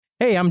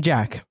Hey, I'm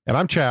Jack. And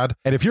I'm Chad.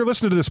 And if you're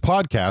listening to this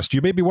podcast,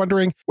 you may be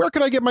wondering, where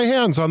can I get my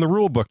hands on the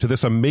rulebook to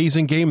this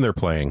amazing game they're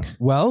playing?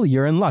 Well,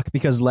 you're in luck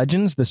because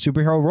Legends, the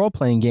superhero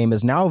role-playing game,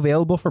 is now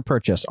available for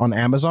purchase on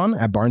Amazon,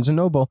 at Barnes &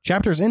 Noble,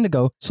 Chapters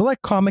Indigo,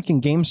 select comic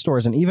and game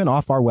stores, and even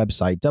off our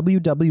website,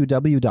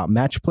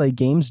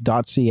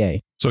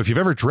 www.matchplaygames.ca. So if you've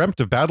ever dreamt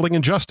of battling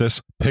injustice,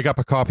 pick up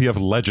a copy of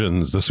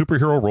Legends, the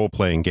superhero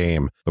role-playing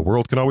game. The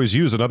world can always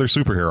use another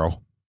superhero.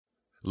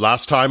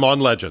 Last time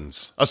on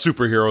Legends, a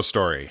superhero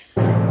story.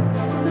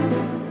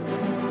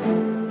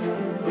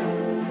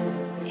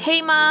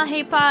 Hey Ma,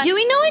 hey Pa, do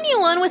we know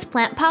anyone with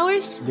plant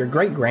powers? Your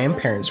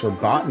great-grandparents were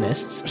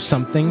botanists.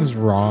 Something's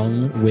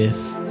wrong with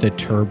the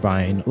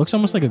turbine. It looks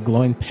almost like a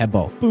glowing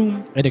pebble.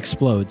 Boom. It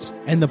explodes.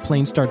 And the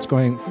plane starts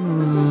going,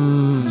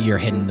 You're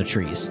hidden in the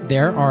trees.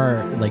 There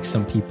are,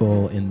 some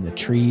people in the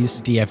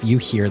trees. DF, you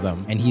hear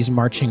them. And he's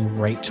marching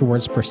right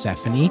towards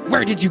Persephone.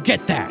 Where did you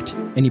get that?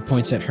 And he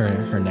points at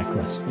her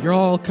necklace. You're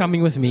all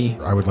coming with me.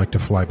 I would like to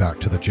fly back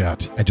to the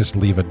jet and just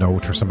leave a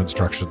note or some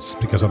instructions,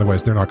 because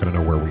otherwise they're not going to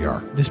know where we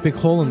are. This big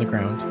hole in the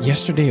ground.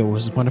 Yesterday it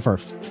was one of our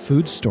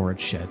food storage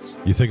sheds.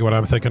 You think what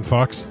I'm thinking,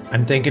 Fox?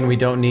 I'm thinking we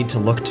don't need to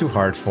look too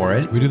hard for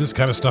it. We do this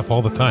kind of stuff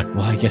all the time.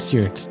 Well, I guess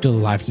you're still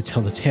alive to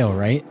tell the tale,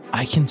 right?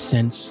 I can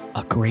sense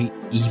a great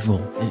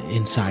evil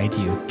inside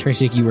you.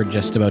 Tracy, you were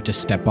just about to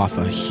step off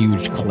a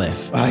huge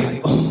cliff. I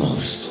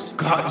almost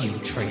got you,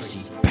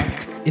 Tracy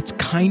Beck. It's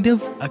kind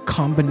of a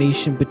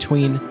combination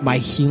between my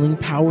healing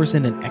powers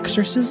and an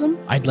exorcism.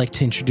 I'd like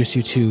to introduce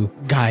you to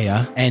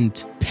Gaia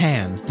and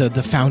Pan,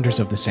 the founders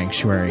of the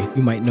sanctuary.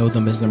 You might know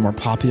them as their more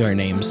popular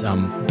names,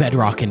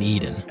 Bedrock and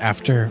Eden.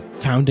 After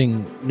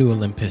founding New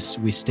Olympus,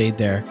 we stayed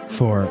there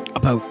for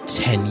about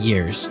 10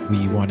 years.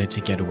 We wanted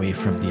to get away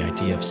from the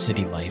idea of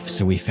city life,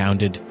 so we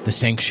founded the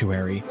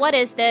sanctuary. What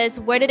is this?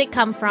 Where did it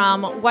come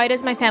from? Why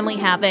does my family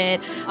have it?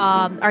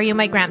 Are you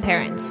my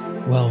grandparents?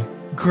 Well,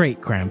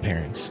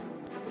 great-grandparents.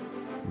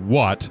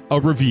 What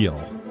a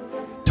reveal.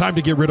 Time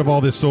to get rid of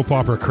all this soap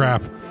opera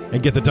crap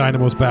and get the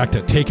Dynamos back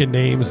to taking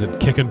names and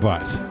kicking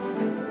butt.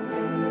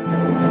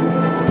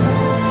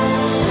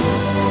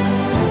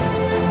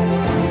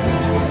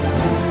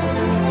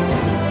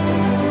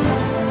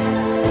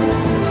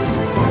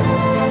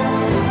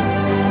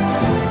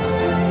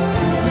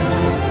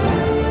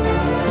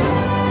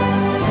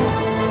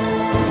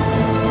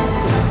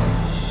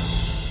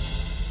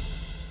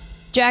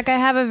 Jack, I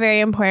have a very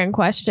important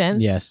question.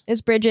 Yes.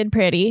 Is Bridget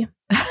pretty?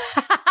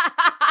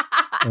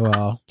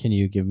 Well, can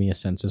you give me a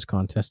census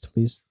contest,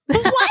 please?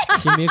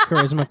 What? Give me a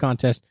charisma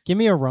contest. Give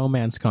me a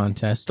romance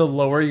contest. The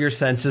lower your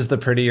senses, the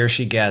prettier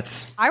she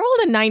gets. I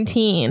rolled a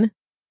 19.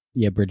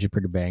 Yeah, Bridget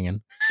pretty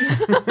banging.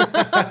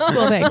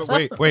 Well, thanks.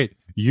 Wait.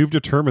 You've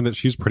determined that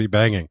she's pretty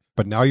banging,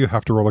 but now you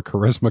have to roll a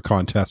charisma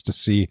contest to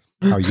see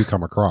how you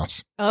come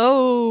across.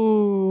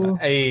 Oh.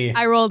 Hey.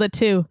 I rolled a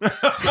 2.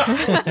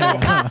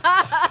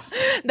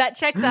 That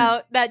checks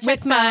out. That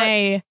checks With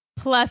my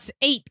 +8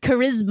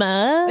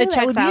 charisma. It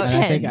checks out.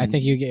 10. I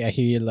think you get. I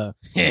hear you low.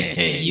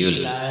 You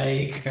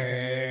like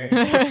her.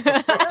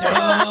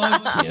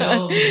 Don't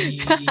kill me.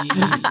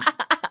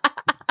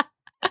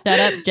 Shut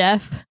up,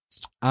 Jeff.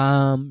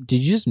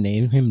 Did you just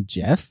name him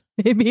Jeff?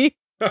 Maybe.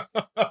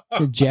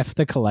 Jeff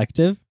the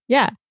Collective?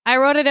 Yeah. I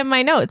wrote it in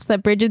my notes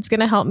that Bridget's going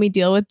to help me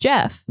deal with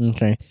Jeff.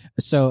 Okay.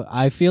 So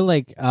I feel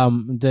like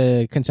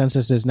the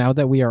consensus is now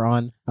that we are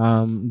on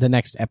the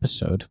next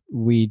episode,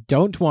 we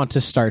don't want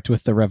to start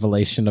with the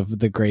revelation of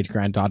the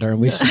great-granddaughter,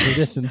 and we should do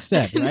this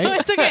instead, right? No,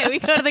 it's okay. We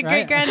go to the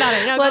Right?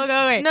 great-granddaughter. No, go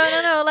away.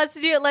 No. Let's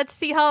do it. Let's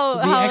see how...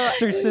 The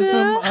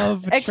exorcism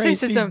of Tracy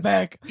Exorcism.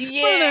 Beck.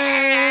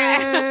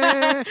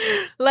 Yeah.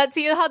 Let's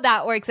see how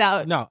that works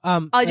out. No.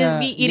 I'll just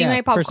be eating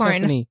my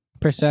popcorn.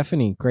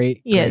 Persephone,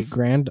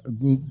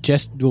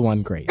 just the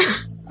one great.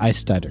 I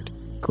stuttered.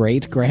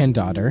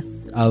 Great-granddaughter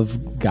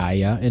of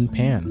Gaia and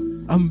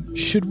Pan.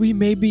 Should we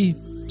maybe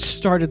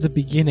start at the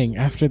beginning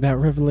after that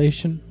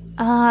revelation?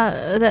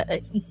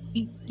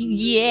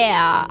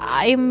 Yeah.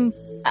 I'm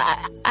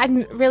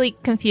really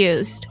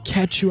confused.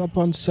 Catch you up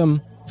on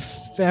some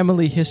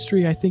family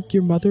history I think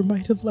your mother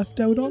might have left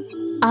out on?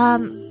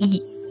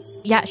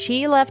 Yeah,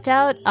 she left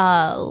out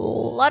a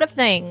lot of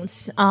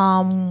things.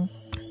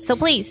 So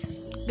please,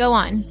 go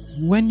on.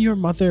 When your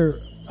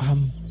mother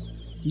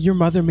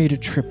made a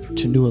trip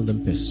to New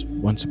Olympus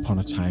once upon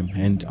a time,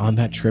 and on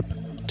that trip,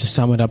 to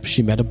sum it up,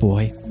 she met a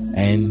boy,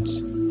 and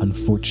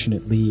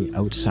unfortunately,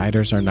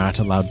 outsiders are not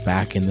allowed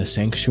back in the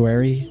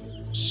sanctuary,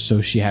 so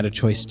she had a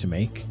choice to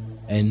make,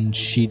 and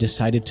she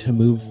decided to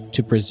move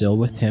to Brazil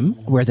with him,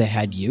 where they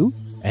had you,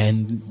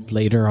 and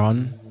later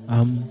on,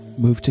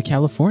 moved to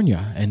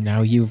California, and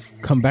now you've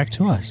come back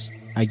to us.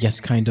 I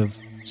guess kind of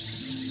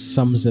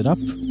sums it up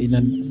in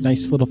a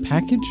nice little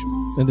package.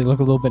 And they look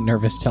a little bit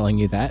nervous telling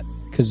you that,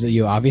 because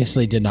you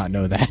obviously did not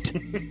know that.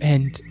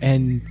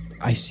 and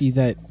I see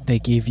that they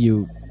gave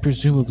you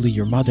presumably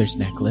your mother's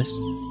necklace,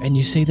 and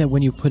you say that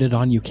when you put it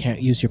on, you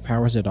can't use your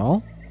powers at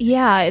all?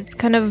 Yeah, it's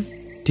kind of...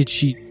 Did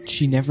she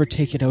never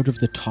take it out of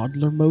the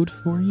toddler mode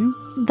for you?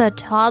 The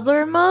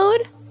toddler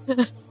mode?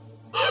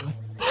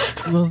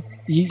 Well,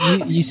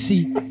 you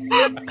see,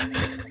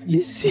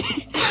 You see,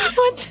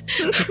 What?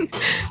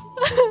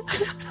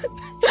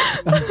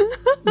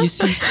 you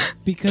see,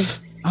 because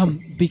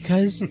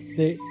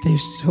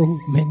there's so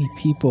many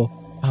people.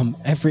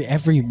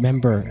 Every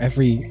member,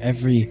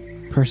 every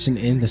person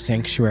in the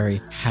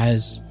sanctuary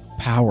has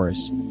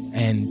powers,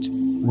 and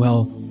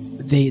well,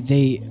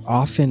 they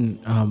often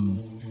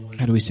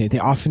how do we say? They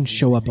often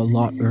show up a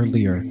lot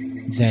earlier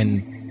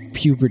than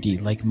puberty,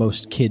 like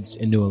most kids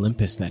in New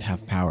Olympus that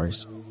have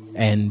powers.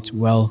 And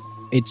well,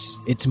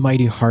 it's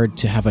mighty hard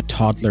to have a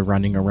toddler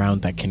running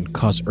around that can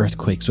cause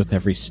earthquakes with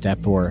every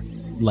step or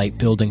light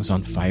buildings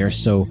on fire.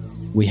 So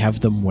we have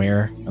them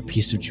wear a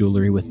piece of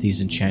jewelry with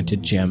these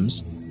enchanted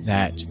gems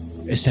that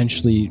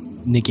essentially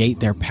negate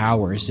their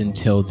powers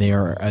until they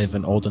are of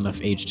an old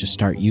enough age to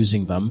start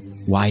using them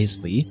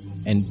wisely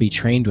and be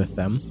trained with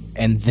them.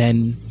 And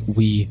then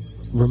we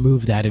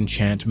remove that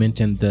enchantment,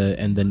 and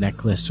the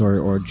necklace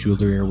or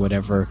jewelry or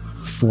whatever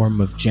form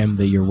of gem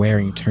that you're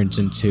wearing turns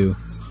into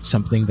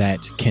something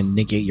that can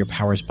negate your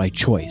powers by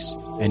choice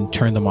and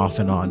turn them off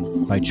and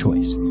on by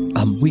choice.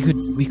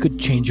 We could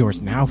change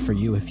yours now for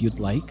you if you'd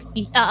like.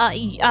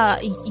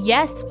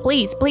 Yes,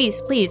 please.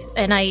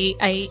 And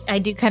I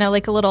do kind of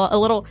like a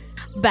little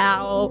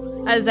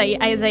bow as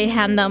I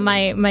hand them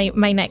my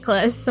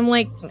necklace. I'm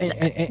like,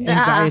 and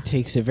Gaia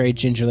takes it very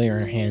gingerly in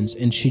her hands,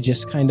 and she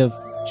just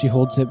she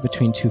holds it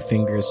between two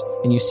fingers,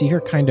 and you see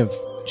her kind of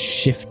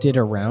shift it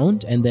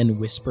around and then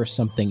whisper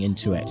something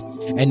into it,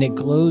 and it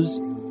glows.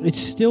 It's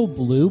still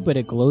blue, but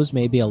it glows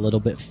maybe a little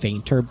bit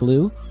fainter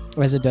blue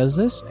as it does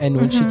this. And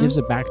when she gives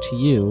it back to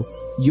you,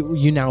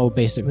 you now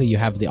basically you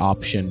have the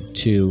option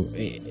to,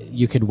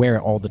 you could wear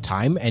it all the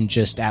time and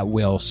just at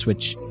will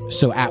switch.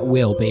 So at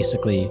will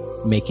basically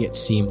make it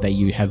seem that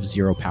you have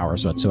zero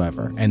powers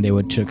whatsoever, and they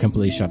would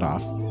completely shut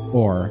off,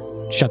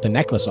 or shut the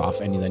necklace off,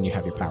 and then you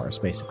have your powers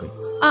basically.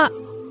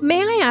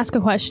 May I ask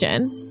a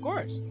question? Of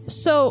course.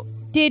 So,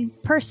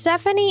 did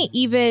Persephone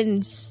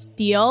even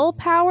steal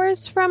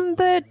powers from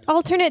the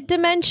alternate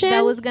dimension?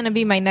 that was gonna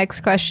be my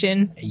next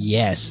question.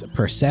 Yes,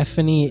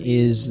 Persephone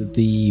is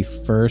the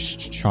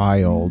first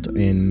child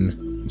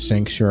in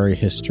Sanctuary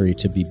history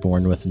to be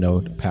born with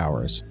no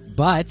powers.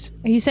 But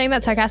Are you saying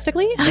that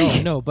sarcastically?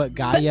 no, but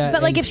Gaia.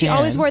 But like, and if she Pan,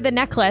 always wore the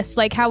necklace,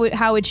 like, how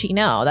would she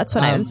know? That's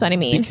what I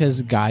mean.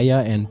 Because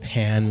Gaia and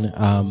Pan,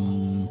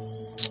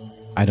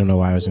 I don't know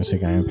why I was going to say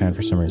Gaia and Pan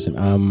for some reason.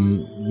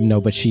 No,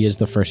 but she is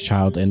the first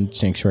child in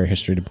Sanctuary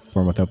history to be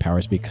born without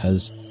powers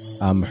because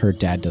her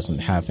dad doesn't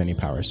have any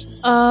powers.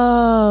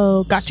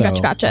 Oh, gotcha.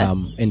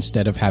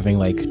 Instead of having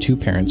like two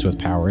parents with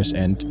powers,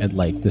 and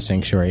like the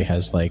Sanctuary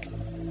has like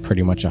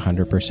pretty much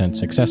 100%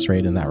 success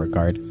rate in that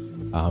regard.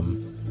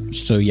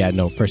 So yeah,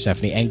 no,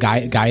 Persephone and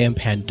Gaia and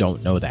Pan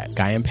don't know that.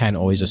 Gaia and Pan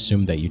always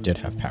assumed that you did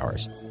have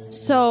powers.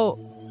 So,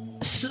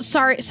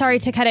 sorry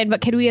to cut in, but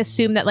could we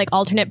assume that like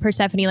alternate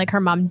Persephone, like her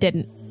mom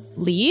didn't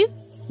leave?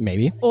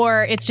 Maybe.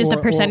 Or it's just Or-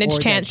 a percentage or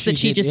chance that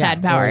she did- just yeah, had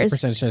or a powers.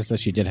 percentage chance that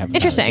she did have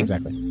Interesting. powers.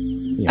 Exactly.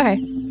 Yeah.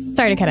 Okay.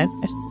 Sorry to cut in.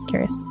 I'm just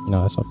curious.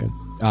 No, that's all good.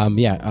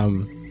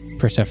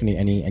 Persephone,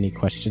 any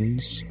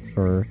questions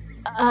for...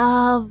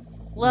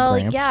 Well,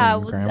 Gramps yeah,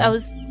 and Grandma? I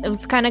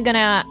was kind of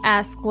gonna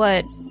ask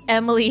what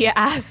Emily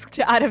asked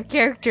out of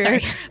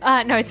character.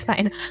 No, it's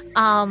fine.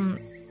 Hold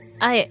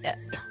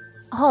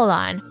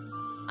on.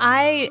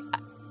 I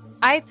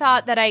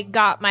thought that I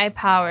got my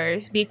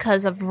powers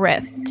because of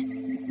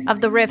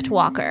the Rift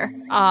Walker.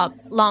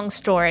 Long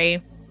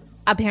story.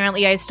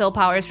 Apparently, I stole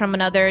powers from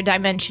another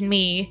dimension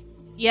me.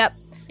 Yep.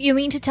 You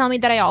mean to tell me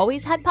that I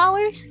always had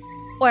powers,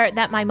 or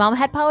that my mom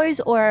had powers,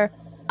 or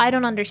I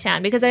don't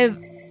understand because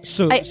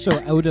So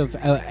out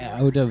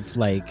of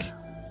like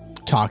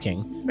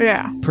talking,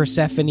 yeah.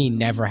 Persephone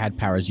never had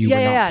powers. You were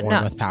not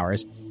born with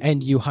powers,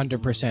 and you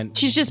 100%.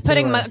 She's just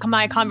putting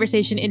my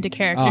conversation into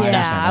character. Oh, I stuff.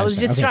 understand. I was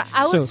just Okay,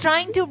 I was so-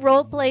 trying to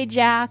roleplay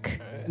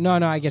Jack. No,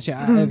 I get you.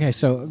 Okay,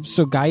 so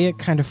Gaia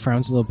kind of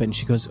frowns a little bit, and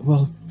she goes,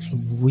 "Well,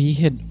 we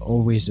had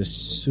always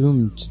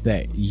assumed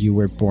that you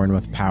were born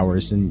with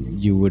powers,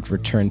 and you would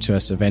return to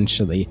us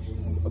eventually,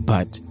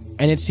 but."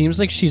 And it seems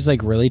like she's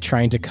like really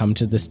trying to come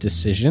to this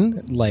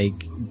decision,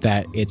 like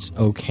that it's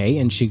okay.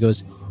 And she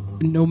goes,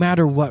 "No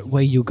matter what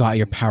way you got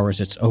your powers,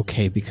 it's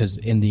okay because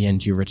in the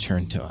end you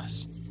return to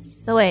us."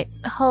 So wait,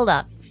 hold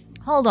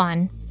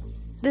on.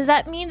 Does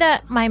that mean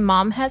that my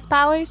mom has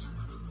powers?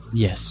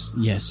 Yes.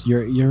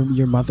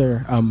 Your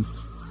mother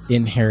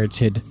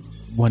inherited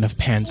one of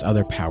Pan's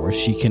other powers.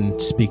 She can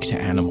speak to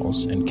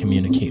animals and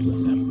communicate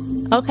with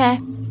them.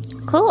 Okay,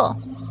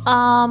 cool.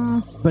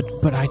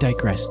 But I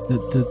digress.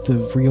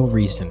 The real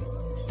reason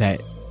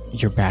that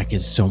your back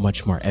is so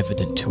much more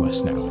evident to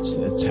us now.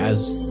 It's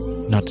as,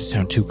 not to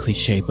sound too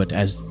cliche, but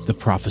as the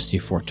prophecy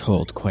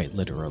foretold, quite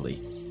literally.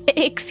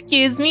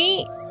 Excuse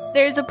me?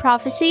 There's a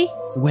prophecy?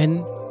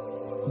 When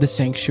the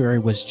sanctuary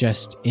was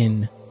just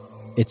in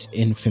its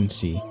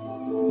infancy,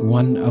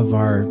 one of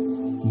our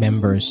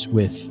members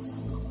with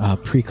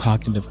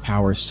precognitive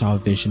powers saw a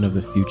vision of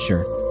the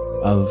future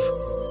of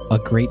a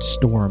great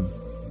storm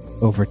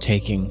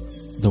overtaking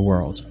the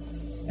world,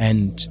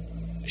 and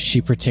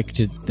she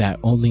predicted that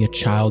only a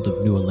child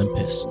of New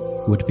Olympus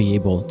would be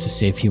able to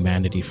save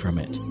humanity from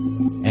it.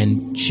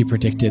 And she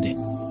predicted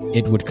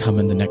it would come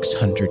in the next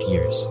 100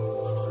 years.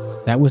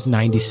 That was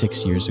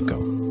 96 years ago.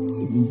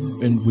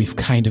 And we've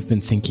kind of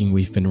been thinking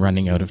we've been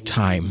running out of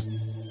time.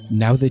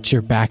 Now that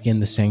you're back in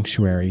the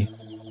sanctuary,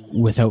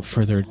 without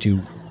further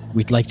ado,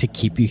 we'd like to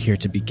keep you here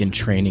to begin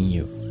training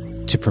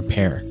you, to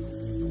prepare.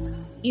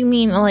 You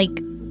mean, like,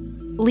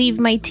 leave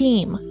my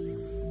team?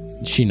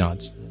 She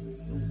nods.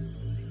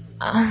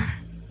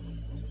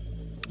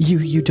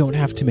 You don't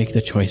have to make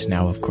the choice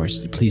now, of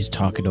course. Please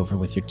talk it over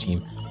with your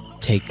team.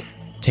 Take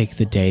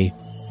the day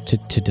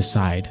to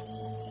decide.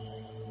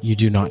 You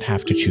do not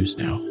have to choose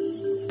now,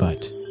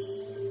 but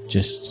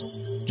just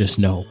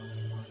know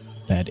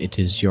that it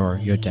is your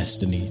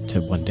destiny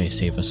to one day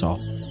save us all.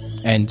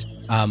 And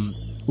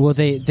well,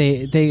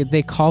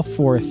 they call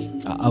forth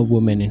a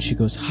woman, and she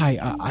goes, "Hi,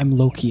 I'm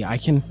Loki. I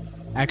can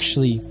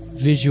actually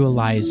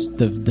visualize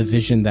the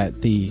vision that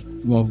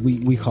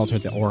we called her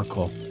the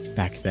Oracle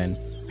back then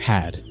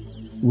had.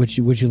 Would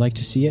you like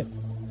to see it?"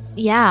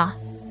 Yeah.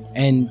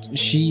 And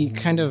she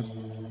kind of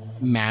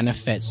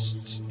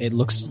manifests. It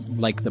looks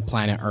like the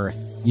planet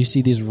Earth. You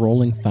see these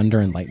rolling thunder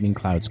and lightning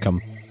clouds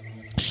come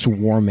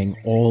swarming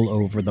all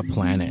over the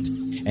planet,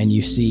 and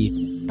you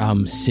see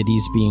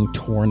cities being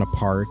torn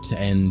apart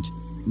and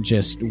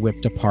just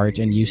whipped apart,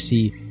 and you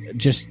see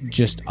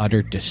just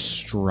utter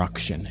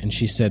destruction. And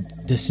she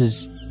said, this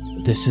is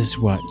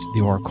what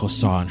the Oracle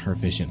saw in her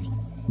vision,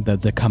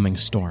 the coming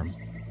storm.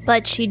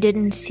 But she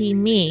didn't see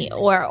me,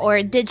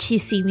 or did she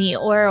see me,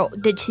 or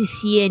did she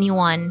see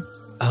anyone?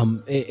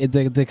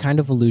 The kind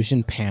of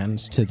illusion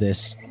pans to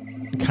this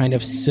kind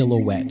of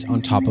silhouette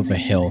on top of a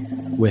hill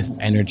with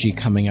energy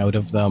coming out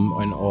of them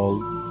in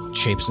all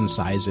shapes and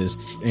sizes.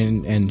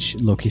 And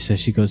Loki says,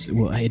 she goes,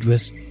 well, it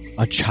was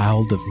a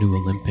child of New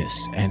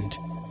Olympus, and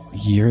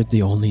you're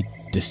the only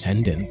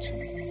descendant.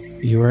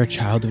 You are a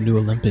child of New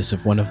Olympus,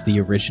 of one of the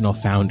original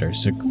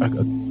founders, a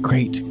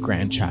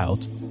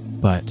great-grandchild,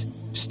 but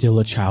still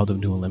a child of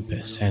New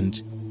Olympus.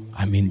 And,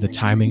 I mean, the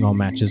timing all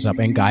matches up.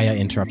 And Gaia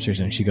interrupts her,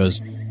 and she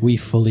goes, we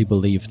fully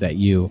believe that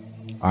you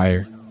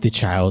are the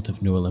child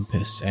of New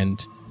Olympus,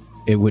 and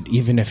it would,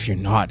 even if you're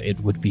not,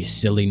 it would be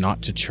silly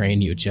not to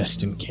train you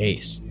just in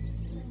case.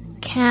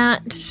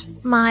 Can't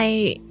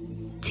my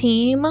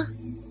team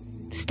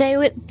stay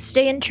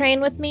and train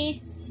with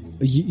me?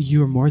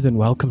 You're more than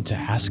welcome to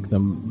ask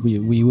them.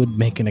 We would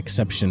make an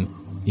exception,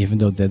 even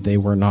though that they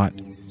were not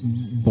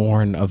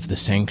born of the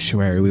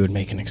sanctuary. We would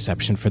make an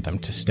exception for them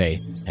to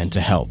stay and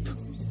to help.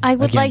 I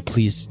would Again, like to,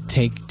 please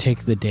take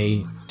the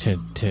day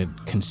to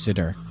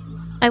consider.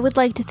 I would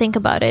like to think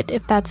about it,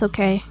 if that's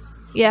okay.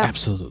 Yeah.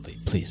 Absolutely,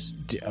 please.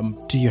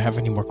 Do you have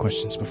any more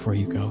questions before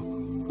you go?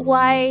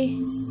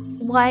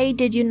 Why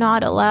did you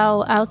not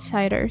allow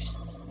outsiders?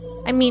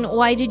 I mean,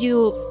 why did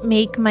you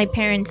make my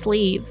parents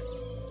leave?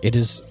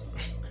 It's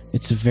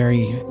a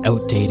very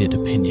outdated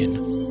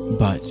opinion,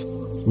 but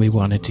we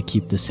wanted to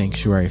keep the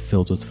sanctuary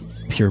filled with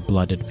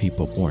pure-blooded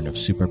people born of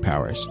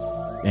superpowers.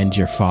 And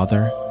your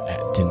father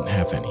didn't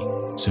have any,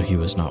 so he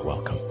was not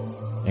welcome.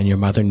 And your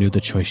mother knew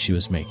the choice she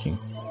was making.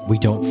 We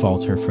don't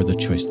fault her for the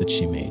choice that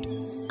she made.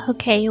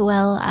 Okay,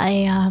 well,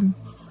 I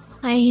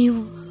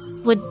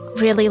would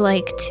really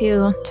like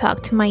to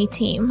talk to my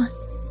team.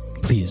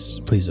 Please,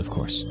 of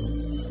course.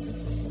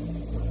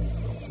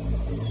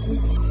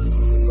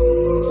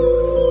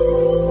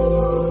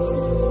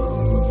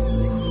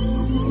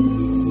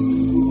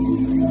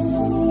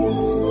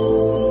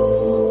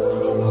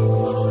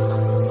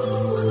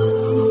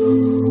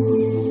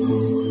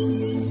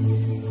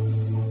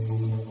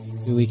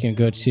 We can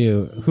go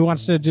to... Who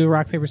wants to do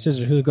rock, paper,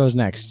 scissors? Who goes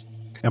next?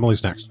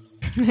 Emily's next.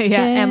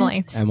 Yeah,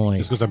 Emily. Emily.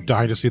 Just because I'm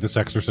dying to see this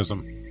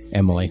exorcism.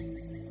 Emily.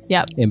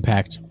 Yep.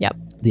 Impact. Yep.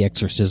 The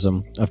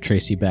exorcism of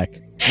Tracy Beck.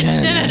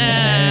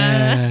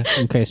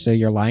 Okay, so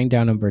you're lying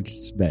down on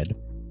Bridget's bed.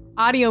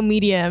 Audio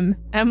medium.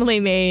 Emily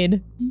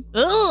made.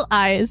 Ugh,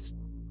 eyes.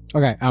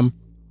 Okay,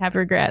 Have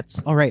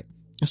regrets. all right.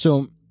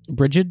 So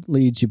Bridget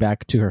leads you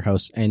back to her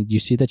house, and you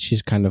see that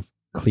she's kind of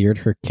cleared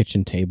her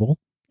kitchen table,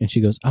 and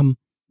she goes,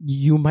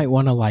 you might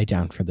want to lie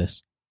down for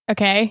this.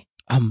 Okay.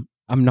 I'm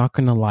not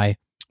going to lie.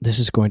 This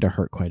is going to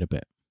hurt quite a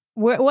bit.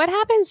 What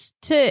happens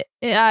to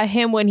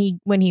him when he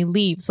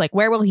leaves? Like,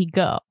 where will he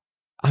go?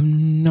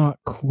 I'm not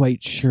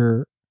quite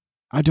sure.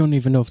 I don't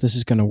even know if this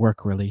is going to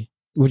work, really.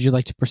 Would you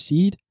like to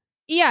proceed?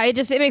 Yeah,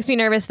 it makes me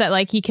nervous that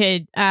like he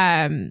could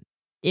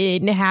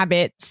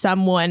inhabit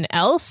someone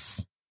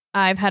else.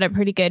 I've had a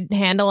pretty good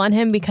handle on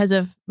him because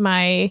of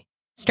my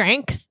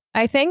strength,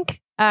 I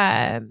think.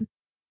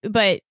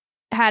 But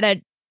had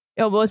a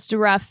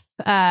rough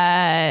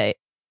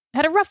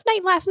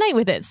night last night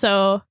with it.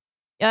 So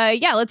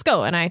yeah, let's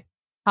go. And I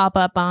hop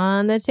up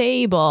on the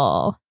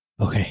table.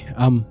 Okay.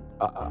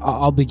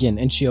 I'll begin.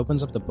 And she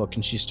opens up the book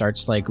and she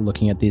starts like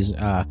looking at these.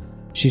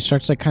 She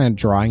starts like kind of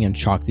drawing in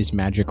chalk these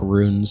magic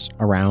runes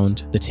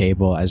around the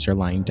table as you're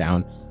lying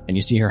down. And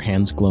you see her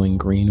hands glowing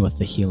green with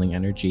the healing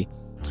energy.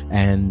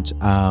 And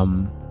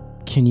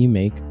can you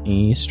make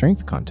a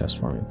strength contest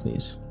for me,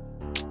 please?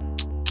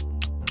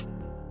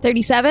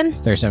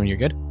 37. 37, you're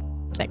good?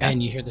 There you go.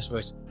 And you hear this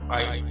voice.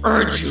 I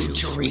urge you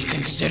to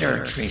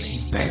reconsider,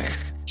 Tracy Beck.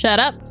 Shut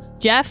up,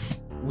 Jeff.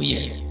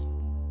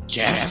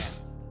 Jeff?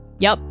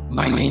 Yep.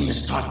 My name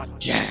is not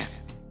Jeff.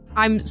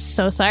 I'm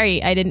so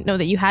sorry. I didn't know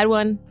that you had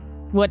one.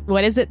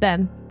 What is it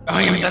then?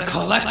 I am the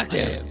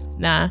Collective.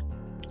 Nah.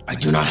 I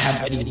do not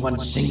have any one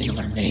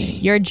singular name.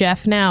 You're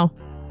Jeff now.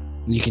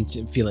 You can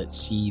feel it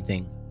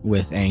seething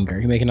with anger.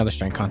 You make another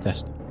strength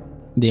contest.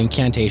 The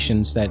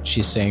incantations that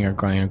she's saying are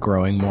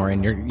growing more,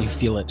 and you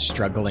feel it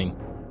struggling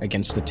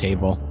against the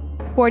table.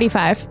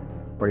 45.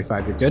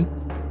 45, you're good.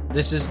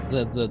 This is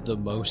the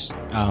most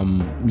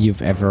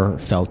you've ever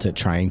felt it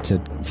trying to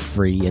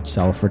free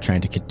itself or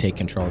trying to take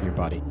control of your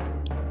body.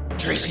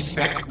 Tracy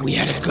Beck, we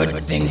had a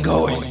good thing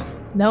going.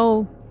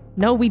 No,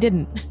 we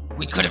didn't.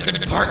 We could have been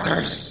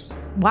partners.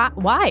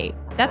 Why?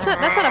 That's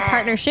not a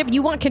partnership.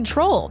 You want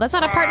control. That's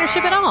not a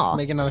partnership at all.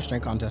 Make another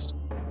strength contest.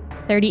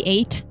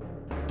 38.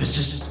 This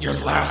is your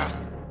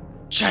last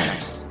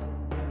chance.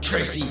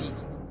 Tracy,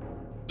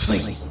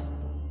 please.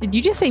 Did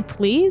you just say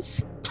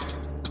please?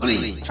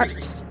 Please,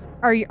 Tracy.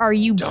 Are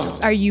you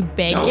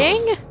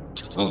begging?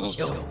 Don't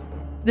kill me.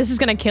 This is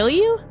gonna kill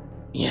you?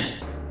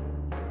 Yes.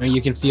 And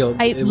you can feel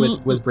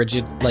with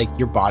Bridget, like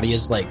your body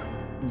is like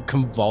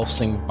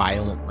convulsing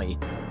violently,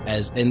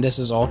 and this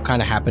is all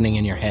kind of happening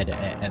in your head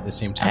at the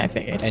same time. I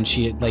figured. And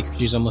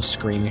she's almost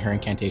screaming her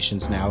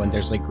incantations now, and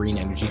there's like green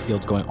energy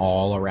field going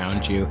all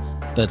around you.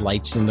 The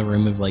lights in the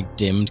room have like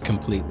dimmed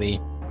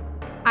completely.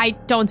 I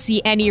don't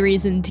see any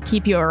reason to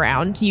keep you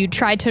around. You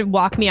tried to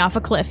walk me off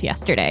a cliff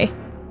yesterday.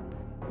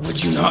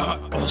 Would you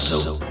not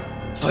also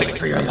fight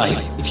for your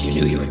life if you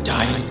knew you were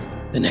dying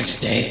the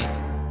next day?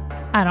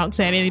 I don't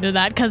say anything to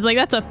that because, like,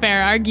 that's a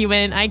fair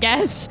argument, I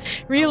guess.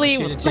 Really, I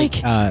want you to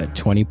take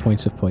 20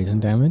 points of poison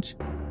damage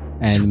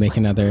and make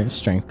another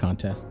strength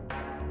contest.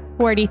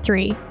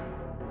 43.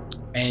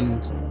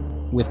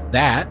 And with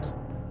that,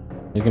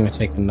 you're going to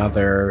take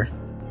another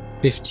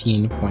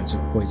 15 points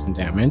of poison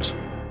damage.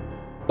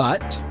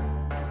 But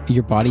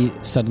your body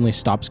suddenly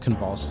stops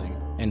convulsing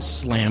and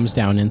slams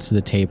down into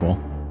the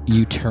table.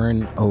 You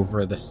turn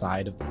over the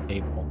side of the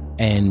table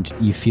and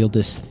you feel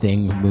this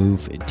thing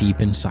move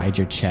deep inside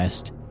your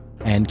chest.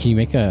 And can you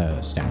make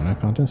a stamina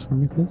contest for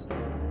me, please?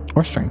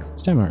 Or strength.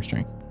 Stamina or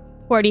strength.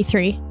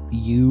 43.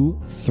 You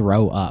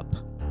throw up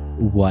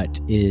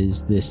what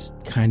is this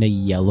kind of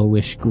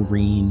yellowish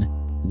green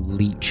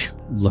leech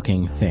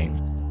looking thing.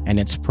 And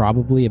it's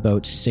probably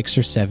about 6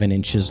 or 7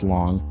 inches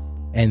long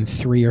and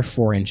 3 or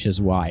 4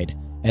 inches wide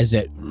as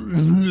it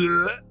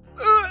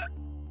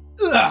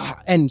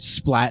and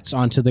splats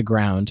onto the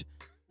ground.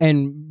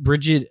 And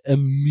Bridget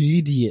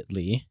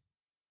immediately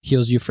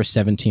heals you for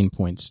 17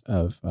 points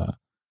of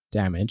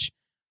damage.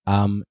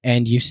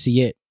 And you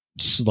see it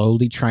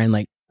slowly try and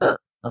like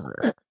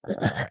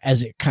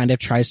as it kind of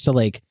tries to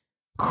like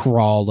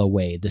crawl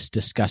away. This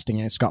disgusting,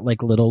 and it's got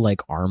like little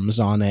like arms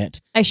on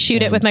it. I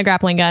shoot it with my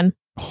grappling gun.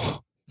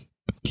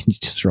 Can you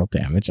just roll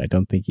damage? I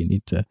don't think you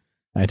need to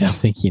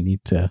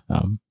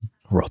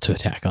roll to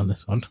attack on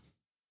this one.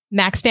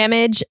 Max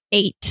damage,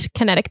 8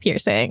 kinetic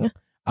piercing.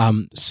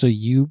 So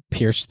you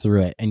pierce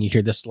through it and you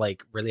hear this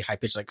like really high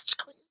pitch like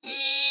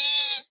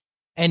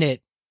and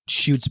it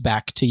shoots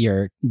back to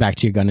your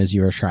gun as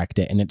you retract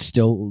it, and it's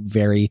still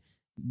very,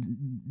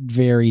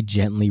 very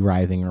gently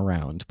writhing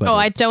around. But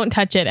I don't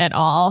touch it at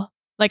all.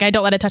 Like, I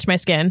don't let it touch my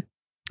skin.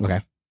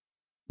 Okay.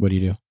 What do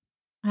you do?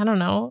 I don't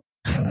know.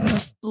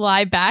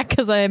 Lie back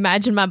because I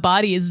imagine my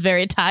body is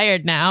very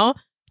tired now.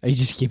 Are you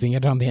just keeping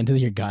it on the end of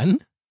your gun?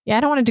 Yeah, I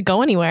don't want it to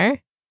go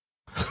anywhere.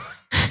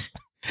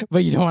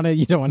 But you don't want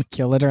to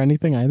kill it or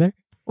anything either?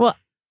 Well,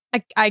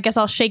 I guess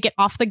I'll shake it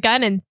off the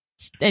gun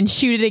and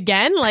shoot it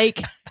again.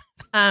 Like,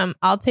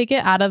 I'll take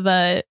it out of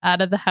the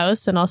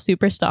house and I'll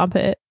super stomp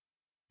it.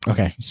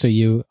 Okay, so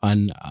you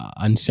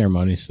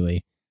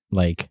unceremoniously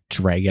like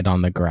drag it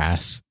on the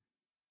grass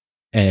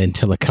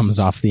until it comes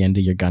off the end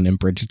of your gun, and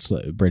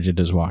Bridget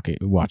is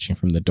watching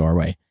from the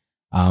doorway.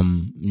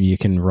 You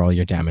can roll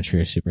your damage for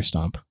your super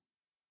stomp.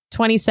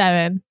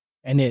 27.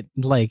 And it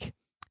like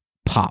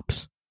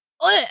pops.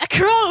 Ugh,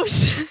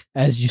 gross.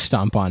 As you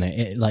stomp on it,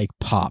 it like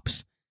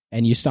pops,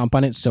 and you stomp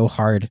on it so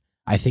hard,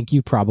 I think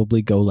you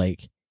probably go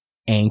like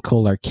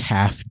ankle or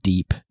calf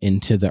deep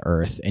into the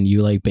earth, and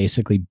you like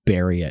basically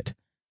bury it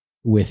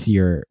with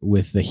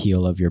the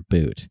heel of your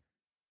boot,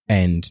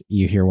 and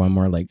you hear one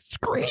more like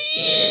scream.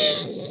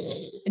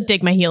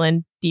 Dig my heel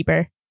in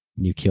deeper.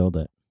 You killed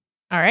it.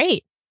 All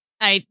right.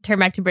 I turn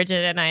back to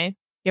Bridget and I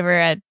give her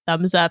a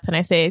thumbs up and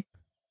I say,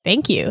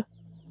 "Thank you."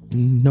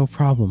 No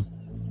problem.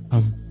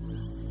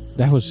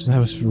 That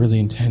was really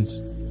intense.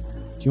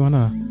 Do you want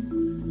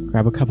to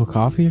grab a cup of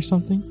coffee or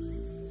something?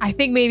 I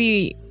think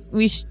maybe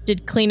we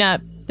should clean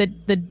up the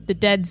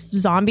dead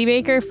zombie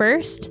maker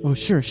first. Oh,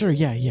 sure,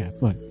 yeah.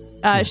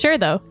 But sure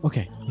though.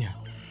 okay, yeah.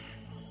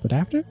 But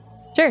after?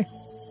 Sure.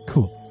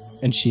 Cool.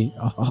 And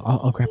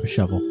I'll grab a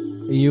shovel.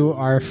 You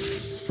are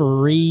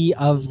free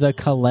of the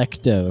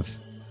collective.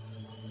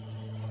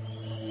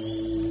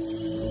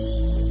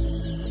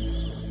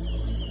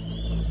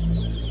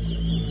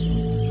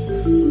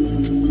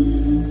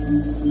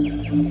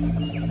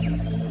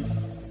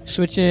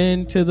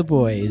 Switching to the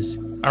boys.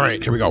 All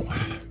right, here we go.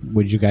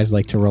 Would you guys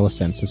like to roll a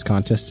census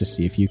contest to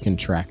see if you can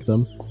track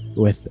them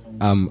with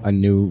a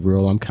new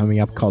rule I'm coming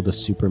up called the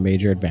super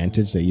major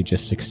advantage that you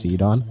just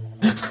succeed on?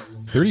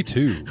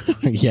 32.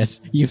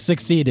 Yes, you've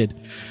succeeded.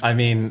 I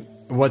mean,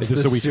 what's Is the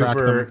this so we track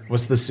super?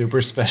 What's the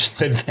super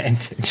special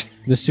advantage?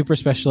 The super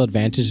special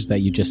advantage is that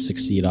you just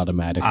succeed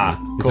automatically. Is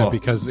Cool. that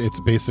because it's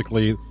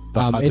basically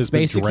the hut It's has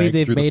been basically dragged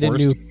they've through the made a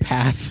forest? new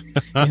path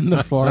in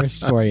the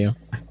forest for you.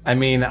 I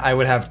mean,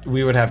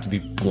 we would have to be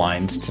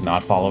blind to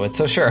not follow it.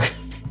 So sure.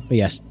 But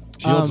yes,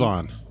 Shields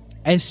on.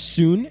 as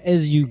soon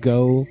as you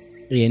go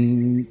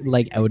in,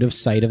 like, out of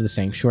sight of the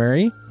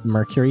sanctuary,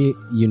 Mercury,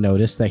 you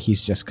notice that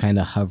he's just kind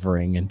of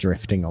hovering and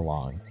drifting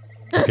along.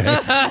 Okay.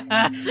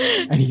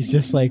 And he's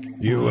just like,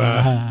 You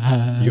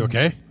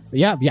okay?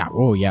 yeah,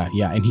 oh, yeah.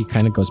 And he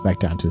kind of goes back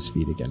down to his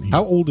feet again.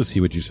 How old is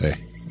he, would you say?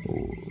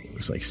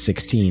 He's like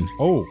 16.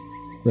 Oh.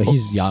 But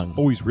he's young.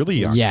 Oh, he's really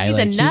young. Yeah, He's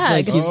a he's nug.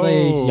 like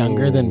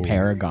younger than Oh.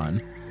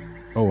 Paragon.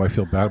 Oh, I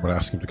feel bad about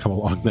asking him to come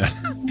along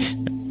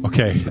then.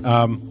 Okay.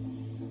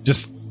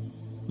 Just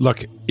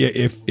look,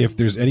 if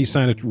there's any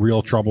sign of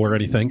real trouble or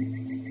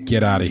anything,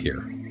 get out of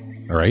here.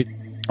 All right?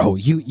 Oh,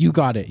 you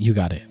got it. You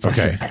got it. For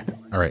Okay. sure.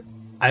 All right.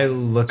 I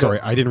look. Sorry,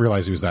 I didn't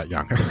realize he was that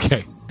young.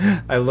 Okay.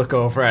 I look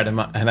over at him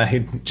and I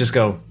just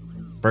go,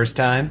 "First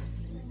time."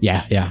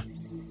 Yeah.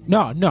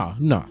 No.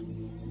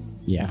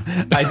 Yeah.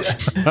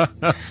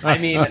 I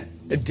mean,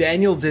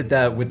 Daniel did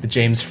that with the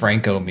James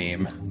Franco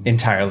meme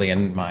entirely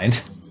in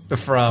mind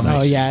from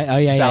Oh yeah.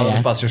 Ballad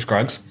of Buster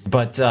Scruggs.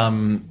 But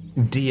DF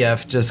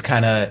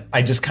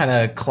I just kind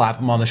of clap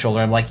him on the shoulder.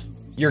 I'm like,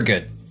 "You're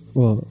good."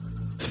 Well,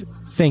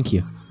 thank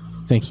you.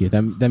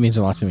 That means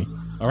a lot to me.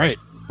 All right.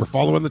 We're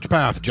following the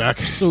path, Jack.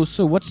 So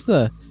what's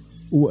the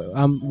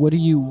what are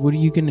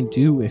you gonna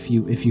do if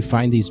you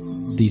find these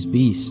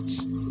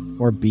beasts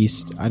or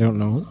beast? I don't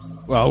know.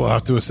 Well, we'll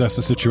have to assess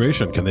the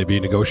situation. Can they be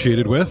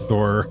negotiated with,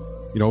 or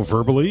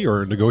verbally,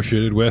 or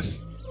negotiated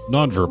with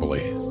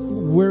non-verbally?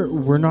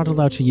 We're not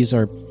allowed to use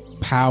our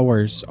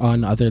powers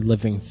on other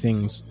living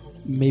things.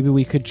 Maybe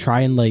we could try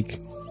and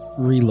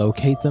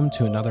relocate them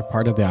to another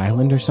part of the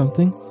island or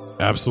something.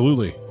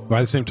 Absolutely.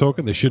 By the same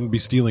token, they shouldn't be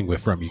stealing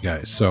from you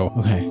guys. So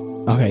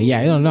Okay,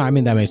 yeah, no, I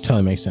mean that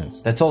totally makes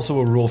sense. That's also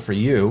a rule for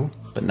you,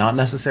 but not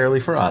necessarily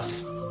for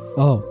us.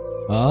 Oh,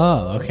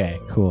 okay,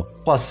 cool.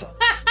 Plus,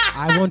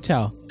 I won't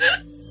tell.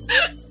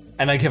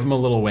 and I give him a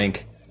little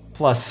wink.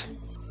 Plus,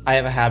 I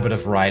have a habit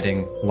of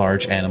riding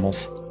large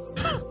animals.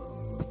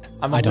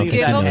 I don't think he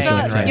Give him knows the-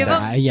 what's right give there.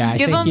 him- Yeah, I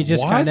give think he him-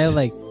 just What? kind of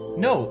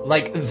No,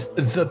 like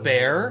the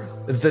bear,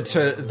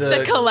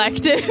 The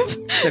collective.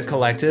 the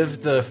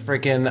collective, the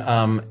freaking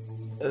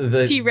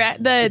the T-Rex.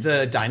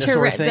 the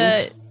dinosaur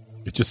things.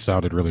 it just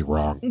sounded really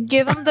wrong.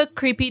 Give him the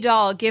creepy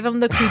doll. Give him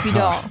the creepy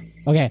doll.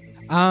 Okay.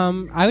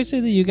 I would say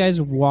that you guys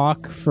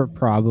walk for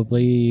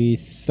probably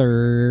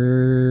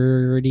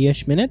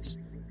 30-ish minutes,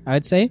 I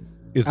would say.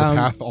 Is the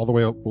path all the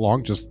way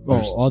along? Just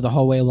All the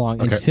whole way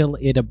along Okay. until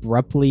it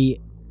abruptly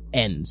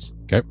ends.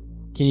 okay.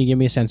 Can you give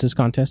me a census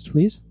contest,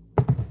 please?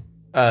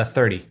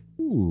 30.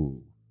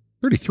 Ooh,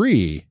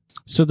 33.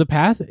 So the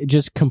path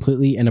just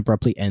completely and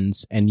abruptly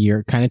ends, and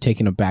you're kind of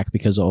taken aback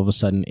because all of a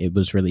sudden it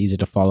was really easy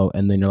to follow,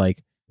 and then you're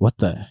like, what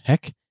the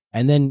heck?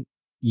 And then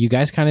you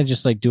guys kind of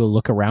just do a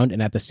look around,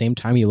 and at the same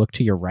time you look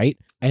to your right,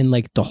 and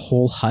the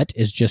whole hut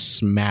is just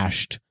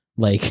smashed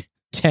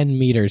 10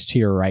 meters to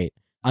your right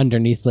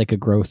underneath a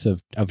growth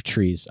of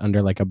trees under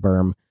a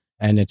berm,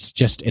 and it's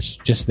just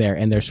there,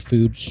 and there's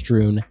food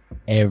strewn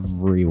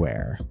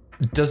everywhere.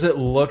 Does it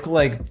look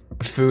like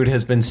food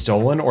has been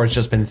stolen, or it's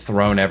just been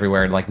thrown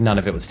everywhere, like none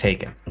of it was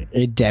taken?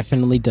 It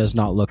definitely does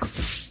not look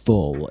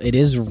full. It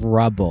is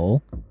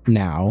rubble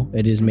now.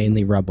 It is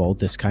mainly rubble,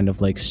 this kind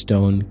of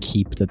stone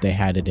keep that they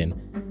had it in.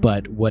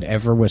 But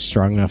whatever was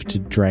strong enough to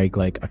drag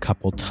a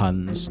couple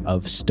tons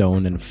of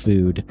stone and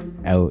food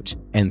out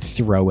and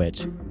throw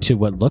it to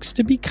what looks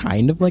to be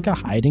kind of a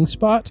hiding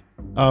spot.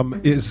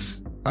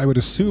 Is I would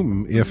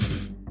assume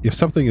if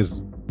something is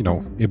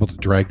able to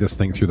drag this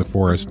thing through the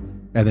forest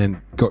and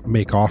then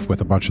make off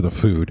with a bunch of the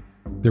food,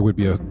 there would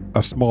be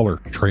a smaller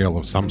trail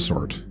of some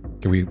sort.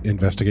 Can we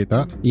investigate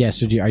that? Yeah,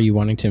 so are you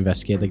wanting to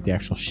investigate the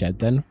actual shed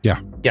then? Yeah.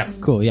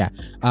 Cool, yeah.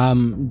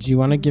 Do you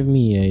want to give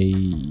me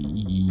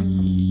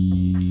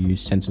a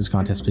census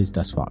contest, please,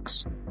 Dust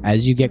Fox?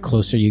 As you get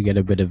closer, you get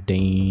a bit of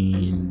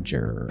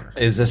danger.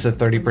 Is this a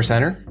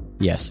 30%er?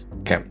 Yes.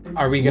 Okay.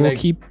 Are we gonna We'll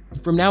keep,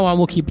 from now on,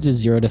 we'll keep it to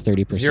 0 to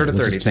 30%. 0 to We'll 30?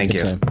 just keep Thank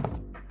it you. to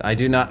I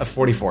do not. A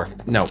 44.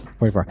 No.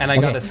 44. And I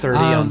got a 30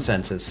 on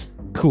census.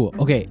 Cool.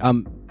 Okay,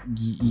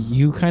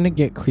 you kind of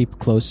get creep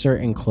closer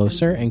and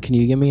closer, and can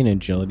you give me an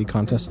agility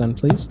contest then,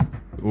 please?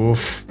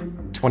 Oof.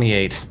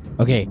 28.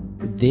 Okay,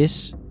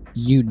 this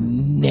you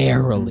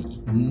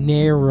narrowly,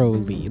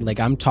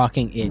 I'm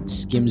talking it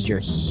skims your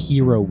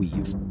hero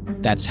weave.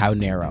 That's how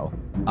narrow.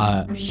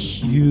 A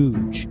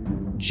huge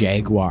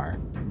jaguar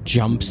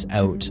jumps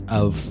out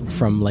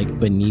from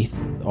beneath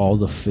all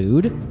the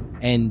food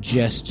and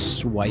just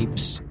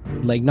swipes,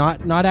 like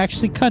not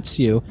actually cuts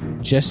you,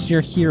 just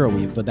your hero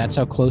weave, but that's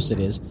how close it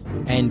is.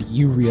 And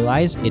you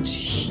realize it's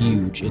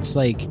huge. It's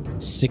like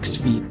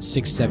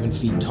 7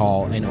 feet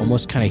tall and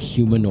almost kind of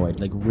humanoid,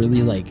 like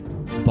really like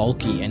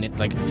bulky, and it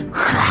like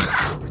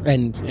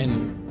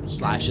and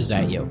slashes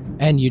at you.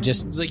 And you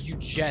just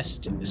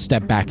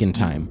step back in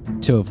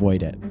time to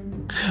avoid it.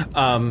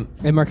 And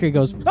Mercury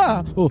goes,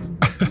 oh.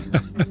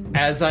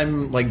 As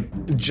I'm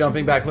like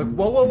jumping back, like,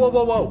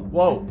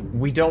 whoa.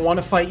 We don't want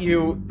to fight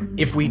you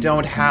if we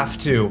don't have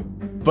to,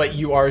 but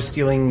you are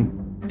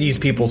stealing these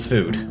people's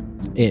food.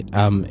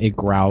 It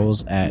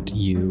growls at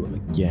you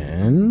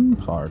again.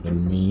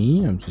 Pardon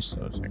me. I'm just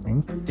so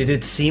checking. Did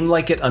it seem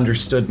like it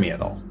understood me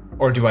at all?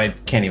 Or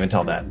can't even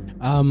tell that?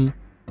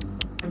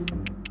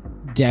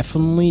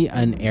 Definitely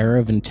an air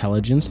of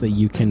intelligence that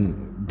you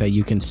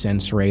can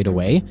sense right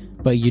away,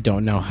 but you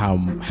don't know how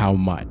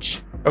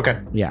much. Okay.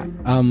 Yeah.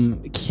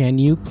 Can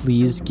you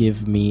please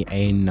give me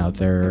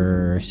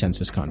another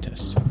census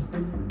contest?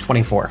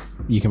 24.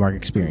 You can mark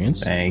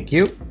experience. Thank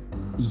you.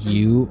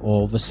 You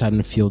all of a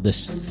sudden feel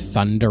this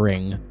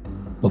thundering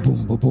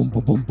ba-boom, ba-boom,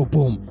 ba-boom,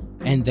 ba-boom,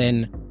 and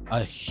then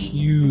a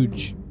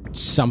huge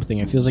something.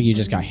 It feels like you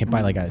just got hit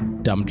by like a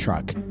dump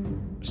truck.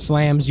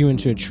 Slams you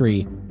into a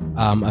tree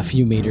a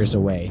few meters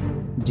away,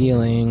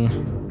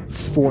 dealing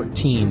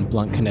 14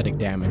 blunt kinetic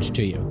damage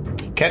to you.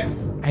 Okay.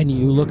 And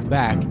you look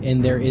back,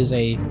 and there is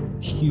a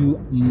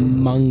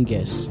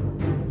humongous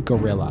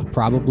gorilla,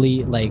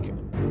 probably like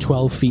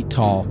 12 feet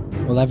tall,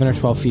 11 or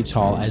 12 feet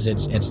tall as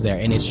it's there,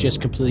 and it's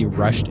just completely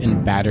rushed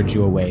and battered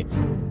you away.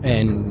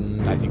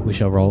 And I think we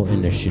shall roll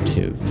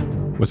initiative.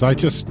 Was I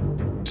just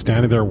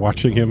standing there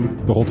watching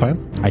him the whole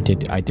time? I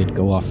did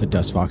go off of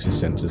Dust Fox's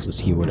senses,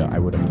 as I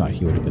would have thought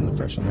he would have been the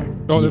first one there.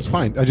 Oh, that's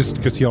fine. I just,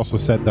 because he also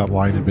said that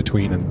line in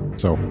between, and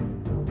so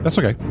that's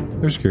okay. I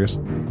was curious.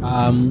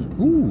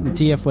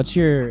 TF, what's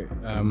your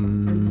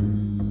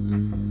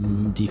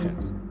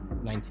defense?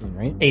 19,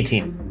 right?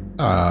 18.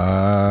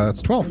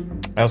 It's 12.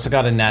 I also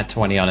got a nat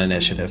 20 on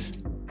initiative.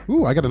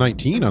 Ooh, I got a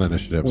 19 on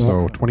initiative,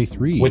 so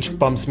 23. Which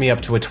bumps me up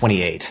to a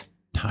 28.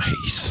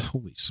 Nice.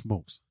 Holy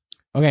smokes.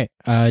 Okay,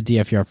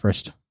 DF, you're up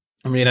first.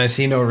 I mean, I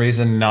see no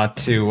reason not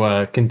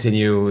to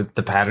continue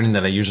the pattern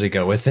that I usually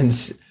go with in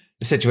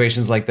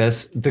situations like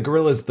this. The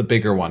gorilla's the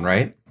bigger one,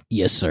 right?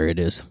 Yes, sir, it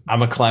is. I'm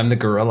gonna climb the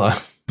gorilla.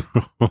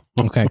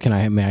 Okay,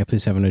 may I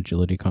please have an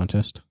agility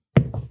contest?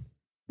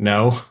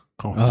 No.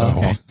 Oh, no.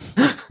 Okay.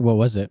 What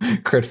was it?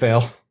 Crit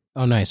fail.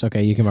 Oh, nice.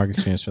 Okay, you can mark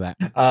experience for that.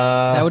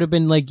 That would have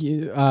been like,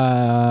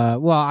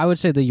 well, I would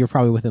say that you're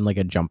probably within like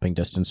a jumping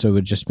distance, so it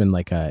would just been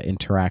like a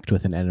interact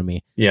with an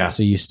enemy. Yeah.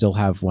 So you still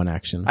have one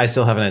action. I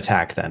still have an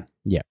attack then.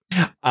 Yeah.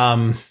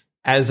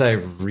 As I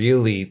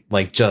really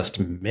like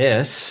just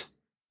miss,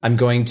 I'm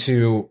going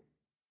to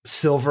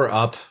silver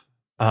up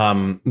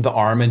the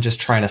arm and just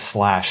trying to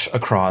slash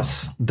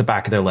across the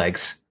back of their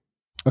legs.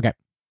 Okay.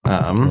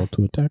 Roll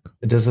to attack.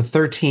 It does a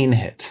 13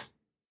 hit.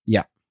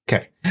 Yeah.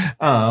 Okay.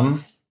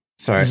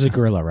 Sorry. This is a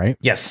gorilla, right?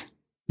 Yes.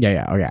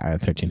 Yeah. Oh, yeah. I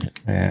have 13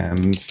 hits.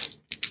 And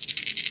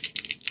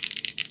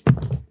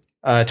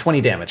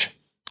 20 damage.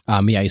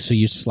 Yeah. So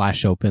you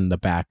slash open the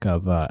back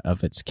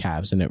of its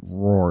calves, and it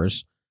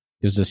roars.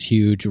 There's this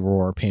huge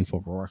roar,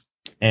 painful roar.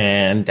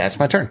 And that's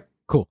my turn.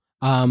 Cool.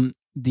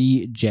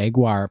 The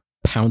jaguar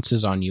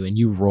pounces on you, and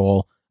you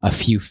roll a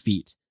few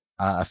feet,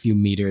 a few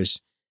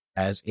meters,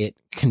 as it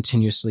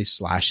continuously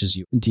slashes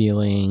you,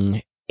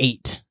 dealing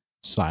 8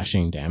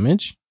 slashing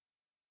damage.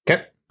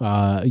 Okay.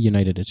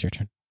 United, it's your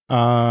turn.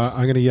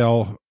 I'm going to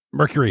yell,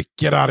 Mercury,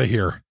 get out of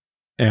here.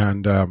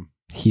 And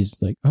he's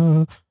like,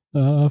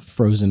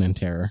 frozen in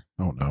terror.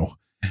 Oh, no.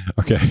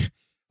 Okay.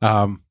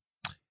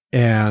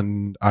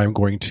 And I'm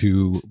going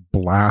to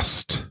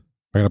blast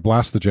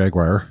the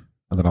jaguar,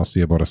 and then I'll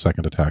see about a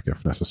second attack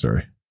if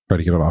necessary. Try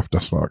to get it off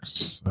Dust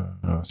Fox.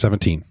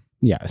 17.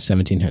 Yeah,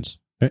 17 hits.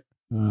 Okay.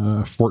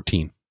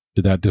 14.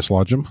 Did that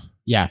dislodge him?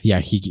 Yeah,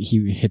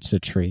 he hits a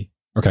tree.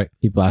 Okay.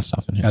 He blasts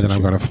off and hits and then a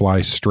I'm tree. going to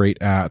fly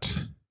straight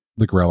at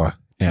the gorilla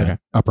and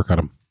uppercut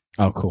him.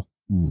 Oh, cool.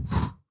 Ooh,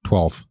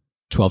 12.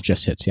 12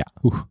 just hits, yeah.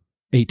 Ooh,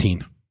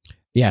 18.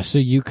 Yeah, so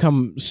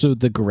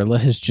the gorilla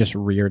has just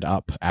reared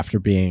up after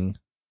being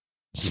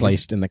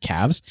sliced in the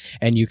calves,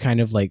 and you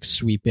kind of like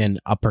sweep in,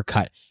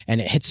 uppercut,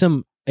 and it hits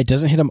him. It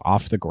doesn't hit him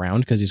off the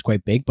ground because he's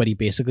quite big, but he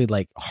basically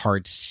like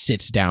hard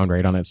sits down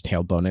right on its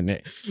tailbone, and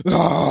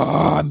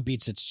it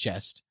beats its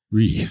chest.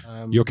 You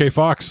okay,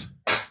 Fox?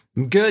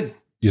 I'm good.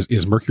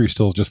 Is Mercury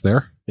still just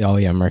there? Oh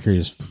yeah, Mercury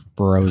is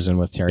frozen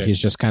with terror. Okay.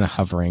 He's just kind of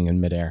hovering in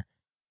midair.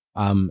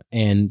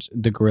 And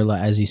the gorilla,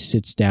 as he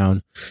sits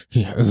down,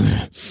 and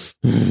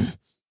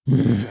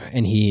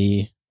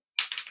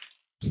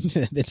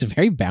it's a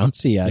very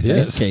bouncy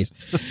dice case.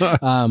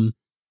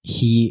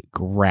 He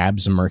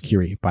grabs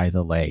Mercury by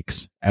the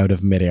legs out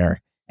of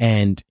midair,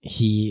 and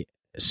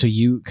so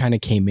you kind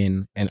of came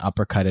in and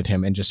uppercutted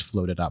him and just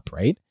floated up,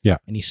 right? Yeah.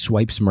 And he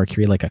swipes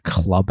Mercury like a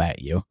club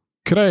at you.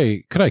 Could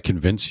I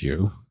convince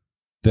you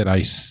that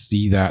I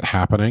see that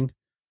happening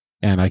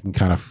and I can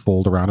kind of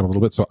fold around him a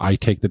little bit so I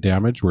take the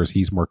damage, whereas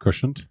he's more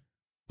cushioned?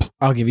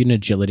 I'll give you an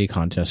agility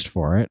contest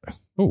for it.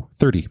 Oh,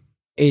 30.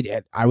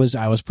 I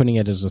was putting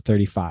it as a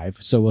 35.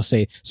 So we'll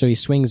say, so he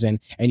swings in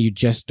and you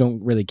just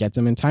don't really get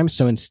them in time.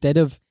 So instead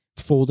of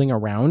folding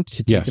around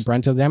to take the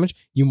brunt of the damage,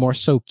 you more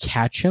so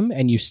catch him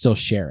and you still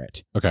share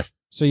it. Okay.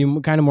 So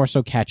you kind of more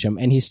so catch him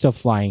and he's still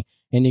flying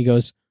and he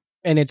goes,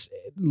 and it's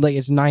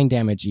 9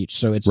 damage each.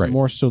 So it's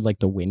more so like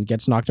the wind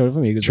gets knocked out of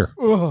him. He goes, sure.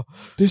 Oh,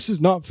 this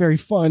is not very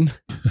fun.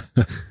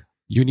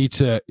 You need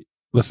to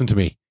listen to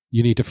me.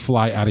 You need to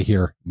fly out of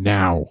here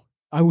now.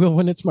 I will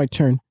when it's my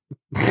turn.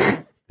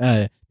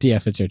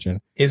 DF, it's your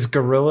turn. Is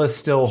Gorilla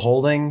still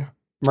holding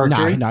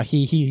Mercury? No,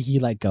 he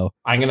let go.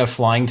 I'm going to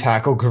flying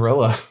tackle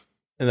Gorilla.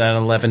 And that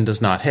 11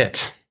 does not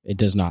hit. It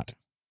does not.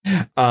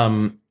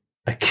 God,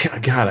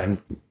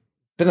 I've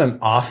been an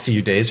off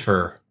few days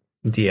for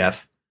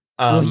DF.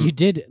 Well, you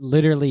did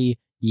literally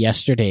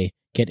yesterday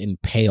get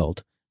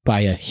impaled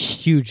by a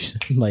huge,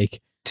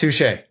 like...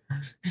 Touche.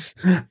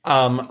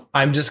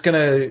 I'm just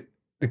going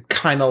to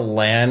kind of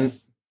land...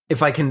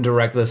 If I can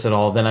direct this at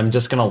all, then I'm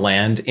just going to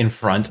land in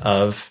front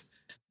of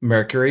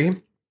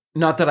Mercury.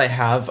 Not that I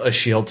have a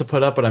shield to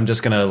put up, but I'm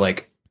just going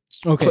to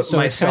put so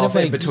myself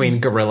kind of in between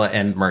Gorilla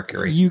and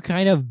Mercury. You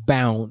kind of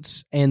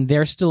bounce, and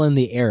they're still in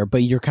the air,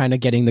 but you're kind of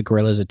getting the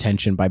Gorilla's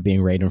attention by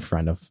being right in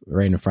front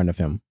of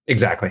him.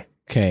 Exactly.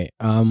 Okay.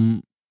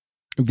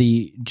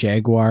 The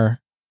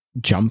Jaguar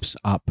jumps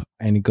up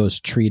and it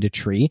goes tree to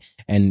tree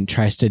and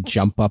tries to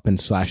jump up and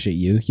slash at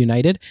you,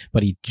 United,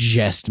 but he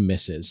just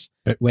misses.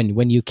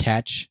 When you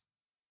catch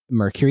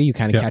Mercury, you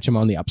kind of catch him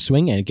on the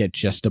upswing and get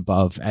just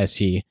above as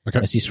he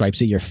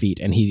swipes at your feet,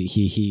 and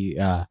he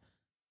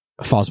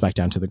falls back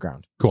down to the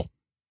ground. Cool.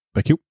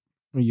 Thank you.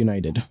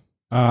 United.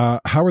 How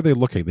are they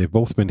looking? They've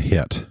both been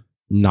hit.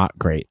 Not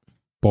great.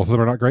 Both of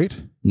them are not great?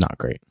 Not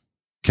great.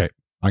 Okay.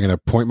 I'm going to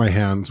point my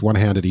hands, one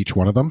hand at each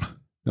one of them,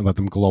 and let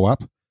them glow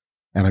up.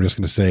 And I'm just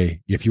going to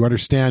say, if you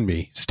understand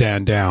me,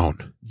 stand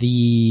down.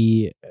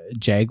 The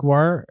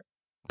Jaguar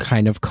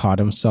kind of caught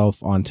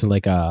himself onto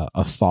like a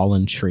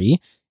fallen tree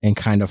and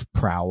kind of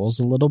prowls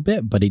a little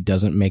bit, but he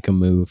doesn't make a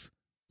move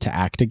to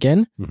act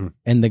again. Mm-hmm.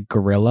 And the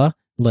Gorilla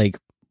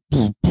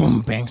boom,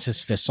 boom, bangs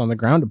his fists on the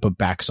ground, but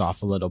backs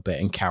off a little bit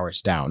and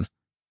cowers down.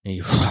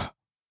 And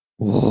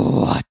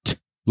what?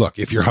 Look,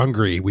 if you're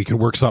hungry, we can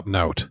work something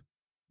out.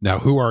 Now,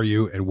 who are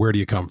you and where do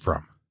you come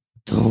from?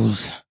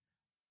 Those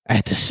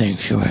at the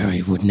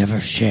sanctuary would never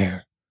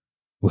share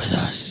with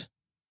us.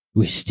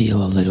 We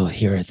steal a little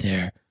here or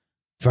there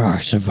for our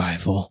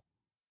survival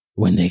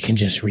when they can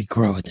just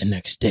regrow it the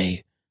next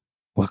day.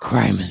 What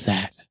crime is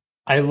that?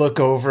 I look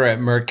over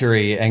at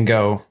Mercury and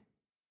go,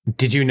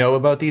 did you know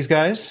about these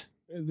guys?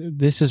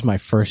 This is my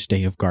first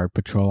day of guard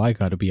patrol. I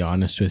gotta be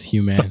honest with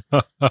you, man.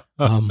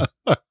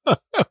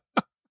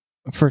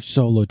 For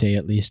solo day,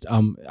 at least,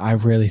 I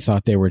really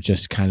thought they were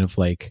just kind of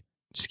like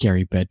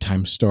scary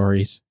bedtime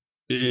stories.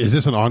 Is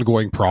this an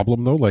ongoing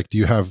problem, though? Like, do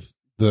you have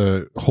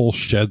the whole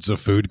sheds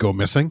of food go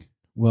missing?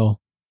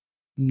 Well,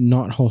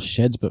 not whole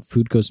sheds, but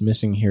food goes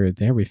missing here or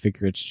there. We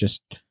figure it's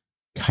just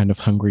kind of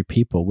hungry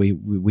people.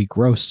 We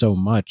grow so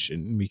much,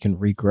 and we can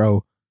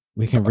regrow.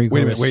 We can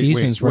regrow a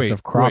season's worth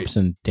of crops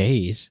in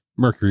days.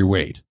 Mercury,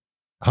 wait.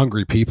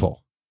 Hungry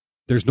people.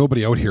 There's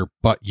nobody out here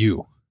but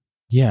you.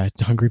 Yeah,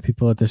 hungry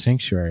people at the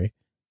sanctuary.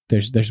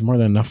 There's more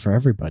than enough for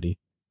everybody.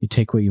 You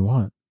take what you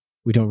want.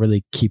 We don't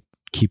really keep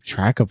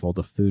track of all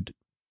the food.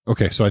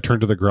 Okay, so I turn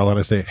to the gorilla and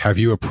I say, have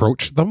you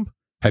approached them?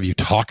 Have you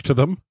talked to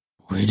them?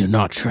 We do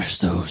not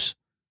trust those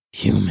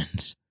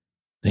humans.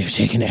 They've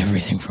taken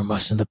everything from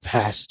us in the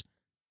past.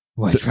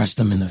 Why trust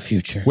them in the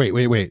future? Wait.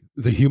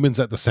 The humans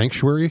at the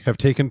sanctuary have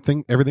taken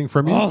everything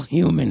from you? All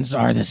humans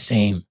are the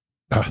same.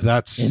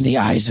 That's... in the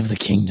eyes of the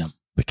kingdom.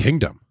 The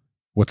kingdom?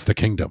 What's the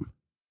kingdom?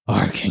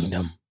 Our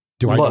kingdom.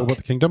 Do I know about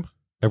the kingdom?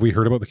 Have we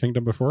heard about the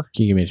kingdom before?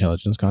 Can you give me an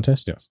intelligence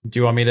contest? Yes. Do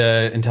you want me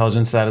to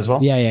intelligence that as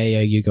well? Yeah,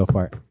 you go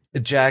for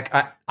it.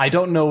 Jack, I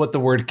don't know what the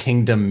word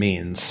kingdom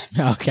means.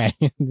 Okay.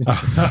 Or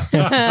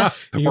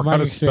how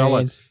to spell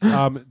it.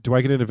 Do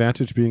I get an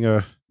advantage being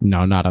a...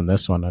 No, not on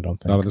this one, I don't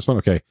think. Not on this one?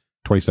 Okay.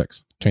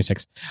 26.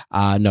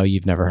 No,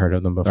 you've never heard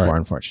of them before, right.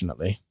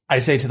 Unfortunately. I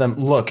say to them,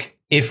 look,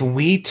 if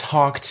we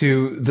talk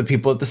to the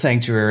people at the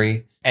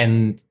sanctuary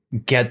and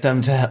get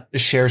them to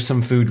share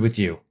some food with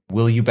you,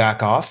 will you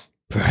back off?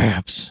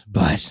 Perhaps,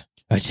 but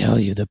I tell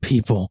you, the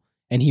people...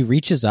 And he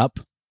reaches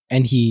up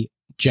and he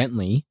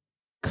gently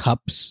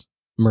cups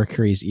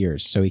Mercury's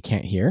ears so he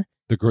can't hear.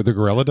 The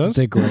gorilla does?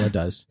 The gorilla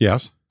does.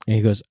 Yes. And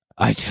he goes,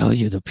 I tell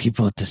you, the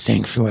people at the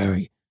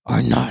sanctuary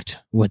are not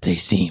what they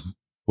seem.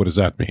 What does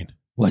that mean?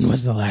 When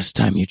was the last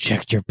time you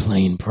checked your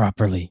plane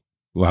properly?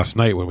 Last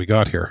night when we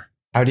got here.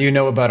 How do you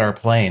know about our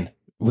plane?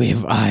 We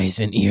have eyes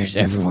and ears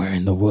everywhere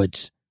in the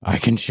woods. I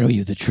can show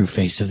you the true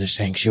face of the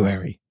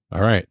sanctuary.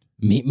 All right.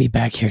 Meet me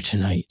back here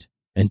tonight,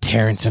 and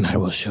Terrence and I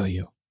will show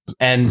you.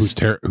 And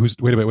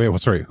wait a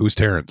minute, sorry, who's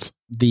Terrence?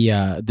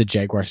 The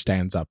Jaguar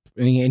stands up,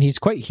 and he's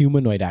quite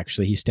humanoid,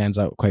 actually. He stands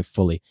out quite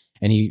fully,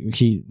 and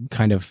he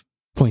kind of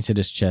points at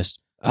his chest.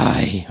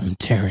 I am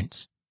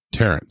Terrence.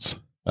 Terrence.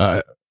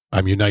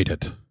 I'm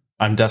United.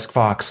 I'm Dusk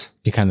Fox.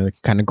 He kind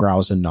of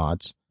growls and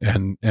nods.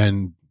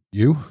 And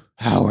you?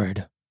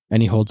 Howard.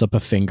 And he holds up a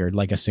finger,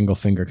 like a single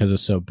finger, because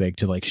it's so big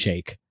to like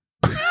shake.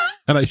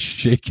 And I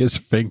shake his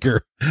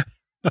finger.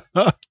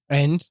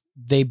 And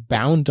they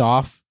bound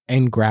off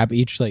and grab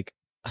each like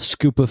a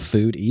scoop of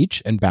food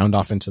each and bound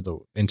off into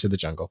the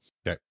jungle.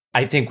 Okay.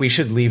 I think we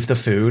should leave the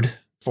food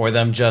for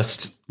them.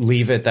 Just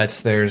leave it.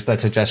 That's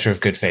a gesture of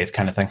good faith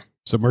kind of thing.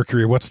 So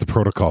Mercury, what's the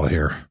protocol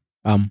here?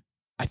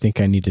 I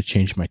think I need to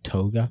change my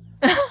toga.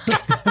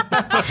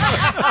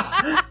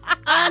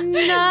 A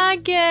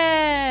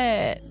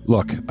nugget.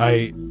 Look,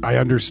 I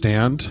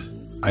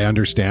understand. I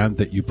understand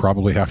that you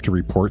probably have to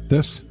report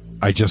this.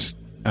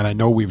 And I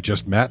know we've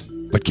just met,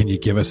 but can you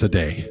give us a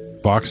day?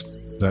 Fox,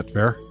 is that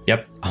fair?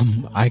 Yep.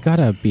 I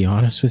gotta be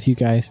honest with you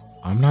guys.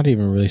 I'm not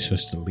even really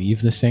supposed to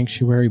leave the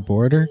sanctuary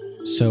border,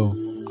 so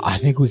I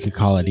think we could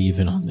call it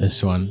even on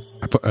this one.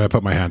 I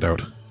put my hand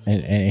out.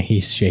 And he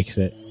shakes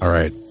it. All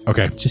right.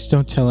 Okay. Just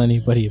don't tell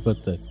anybody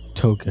about the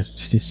toga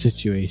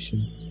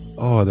situation.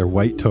 Oh, they're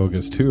white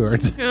togas too,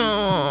 aren't they?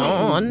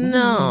 Oh,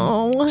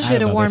 no.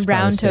 Should have worn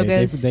brown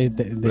togas. They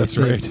That's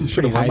stay right. pretty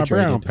Should have worn my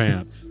brown hydrated.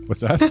 pants.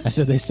 What's that? I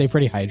said they stay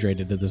pretty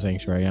hydrated at the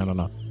sanctuary. I don't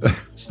know.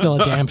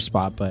 Still a damp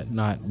spot, but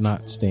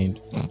not stained.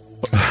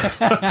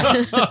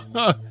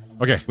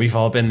 Okay. We've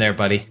all been there,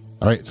 buddy.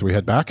 All right. So we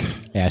head back.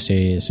 Yeah, so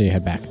you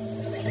head back.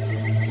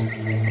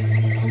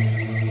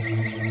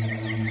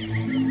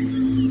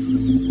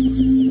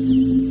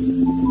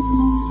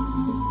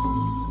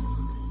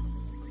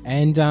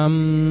 And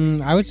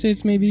I would say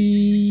it's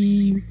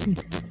maybe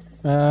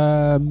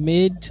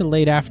mid to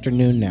late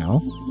afternoon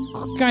now,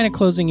 kind of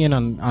closing in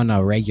on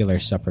a regular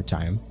supper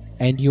time.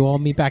 And you all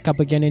meet back up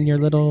again in your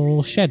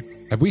little shed.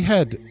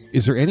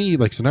 Is there any,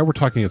 so now we're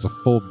talking as a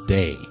full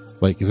day.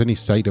 Like, is there any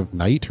sight of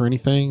night or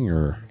anything,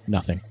 or?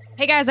 Nothing.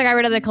 Hey guys, I got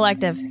rid of the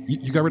collective.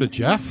 You got rid of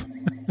Jeff?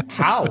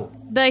 How?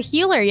 The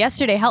healer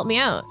yesterday helped me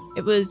out.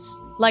 It was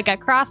like a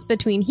cross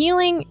between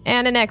healing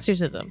and an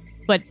exorcism,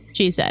 what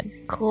she said.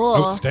 Cool.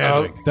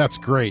 Outstanding. That's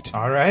great.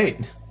 All right.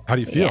 How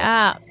do you feel?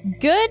 Yeah,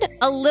 good.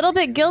 A little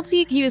bit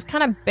guilty. He was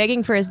kind of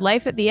begging for his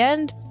life at the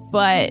end,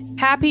 but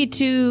happy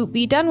to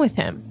be done with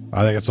him.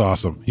 I think it's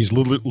awesome. He's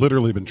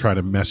literally been trying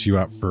to mess you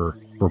up for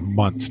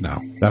months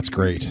now. That's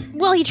great.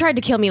 Well, he tried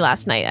to kill me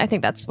last night. I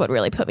think that's what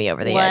really put me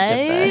over the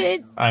edge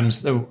of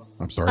the...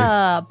 I'm sorry.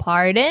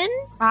 Pardon?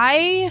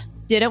 I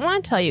didn't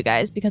want to tell you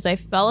guys because I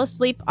fell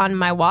asleep on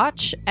my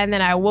watch and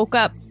then I woke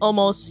up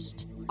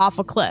almost off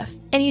a cliff.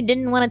 And you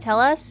didn't want to tell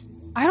us?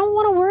 I don't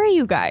want to worry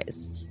you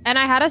guys. And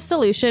I had a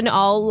solution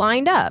all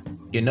lined up.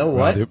 You know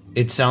what? Well,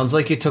 It sounds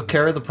like you took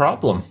care of the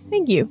problem.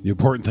 Thank you. The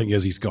important thing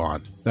is he's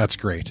gone. That's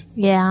great.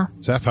 Yeah.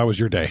 Zeph, how was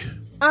your day?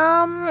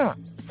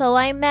 So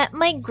I met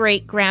my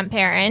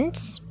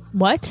great-grandparents.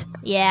 What?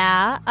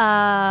 Yeah.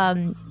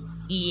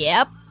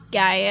 Yep.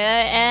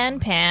 Gaia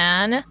and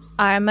Pan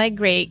are my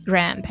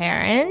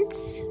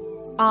great-grandparents.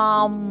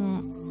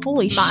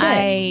 Holy shit.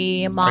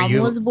 My mom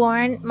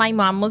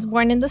was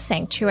born in the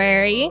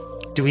sanctuary.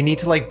 Do we need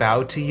to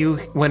bow to you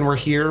when we're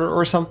here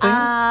or something?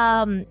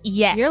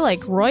 Yes. You're like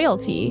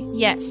royalty.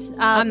 Yes.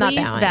 I'm not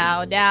please bowing.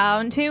 bow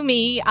down to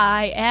me.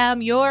 I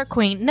am your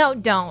queen. No,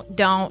 don't.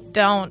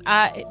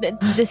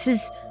 This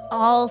is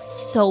all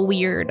so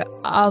weird.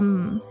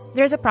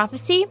 There's a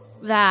prophecy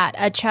that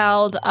a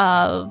child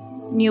of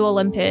New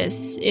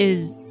Olympus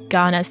is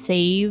gonna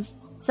save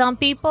some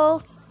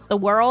people, the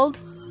world.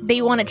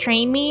 They want to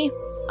train me.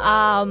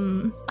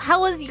 How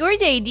was your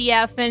day,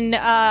 DF and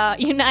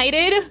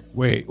United?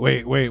 Wait.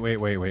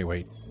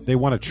 They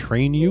want to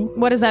train you?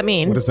 What does that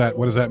mean? What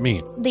does that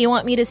mean? They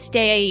want me to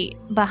stay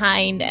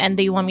behind and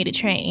they want me to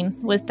train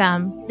with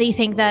them. They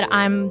think that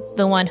I'm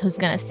the one who's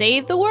gonna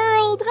save the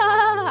world.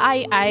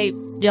 I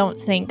don't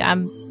think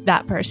I'm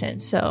that person,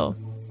 so.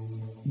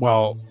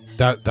 Well,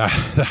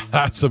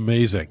 that's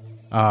amazing.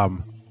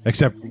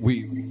 Except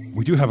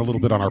we do have a little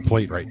bit on our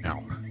plate right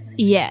now.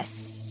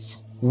 Yes.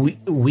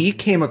 We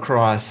came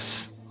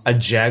across a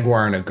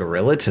jaguar and a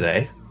gorilla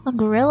today. A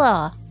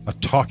gorilla. A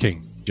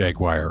talking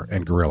jaguar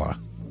and gorilla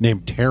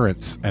named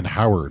Terrence and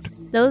Howard.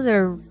 Those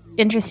are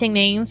interesting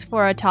names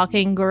for a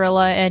talking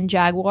gorilla and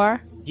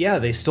jaguar. Yeah,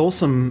 they stole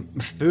some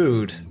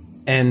food,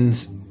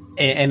 and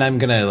I'm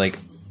gonna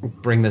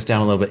bring this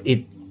down a little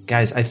bit.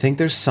 Guys, I think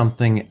there's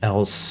something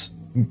else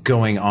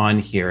going on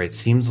here. It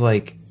seems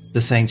like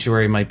the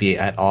sanctuary might be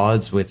at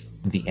odds with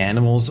the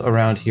animals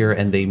around here,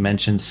 and they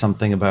mentioned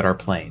something about our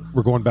plane.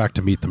 We're going back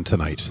to meet them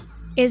tonight.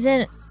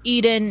 Isn't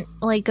Eden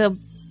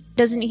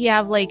doesn't he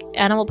have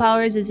animal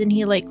powers? Isn't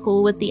he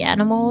cool with the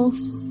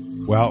animals?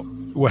 Well,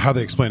 how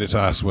they explained it to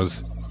us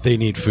was they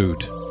need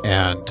food,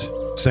 and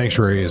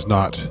Sanctuary is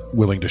not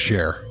willing to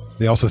share.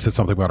 They also said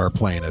something about our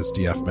plane, as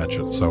DF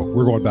mentioned, so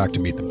we're going back to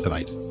meet them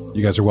tonight.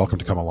 You guys are welcome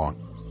to come along.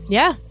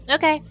 Yeah.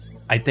 Okay.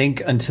 I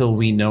think until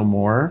we know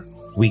more,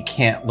 we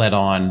can't let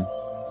on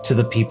to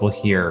the people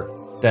here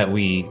that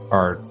we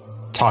are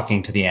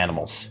talking to the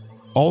animals.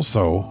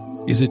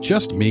 Also, is it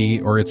just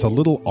me, or it's a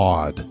little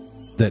odd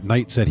that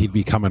Knight said he'd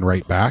be coming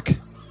right back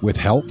with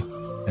help,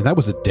 and that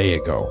was a day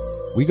ago.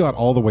 We got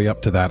all the way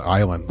up to that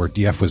island where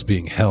DF was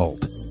being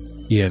held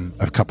in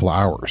a couple of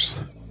hours.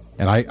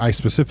 And I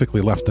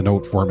specifically left the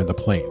note for him in the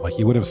plane. Like,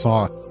 he would have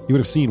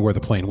seen where the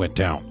plane went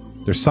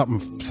down. There's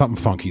something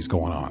funky's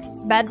going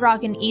on.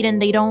 Bedrock and Eden,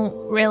 they don't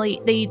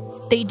really, they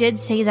did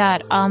say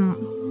that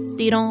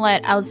they don't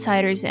let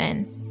outsiders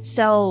in.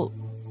 So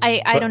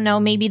I don't know,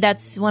 maybe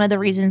that's one of the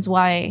reasons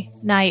why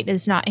Knight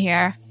is not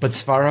here. But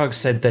Svarog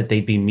said that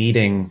they'd be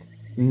meeting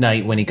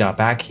Knight when he got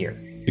back here.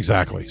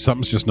 Exactly.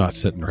 Something's just not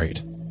sitting right.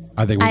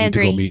 I think we need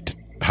to go meet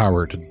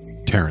Howard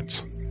and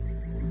Terrence.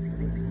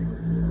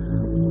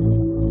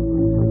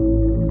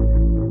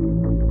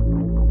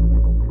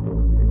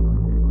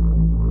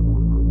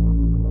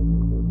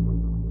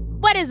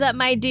 What is up,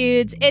 my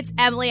dudes? It's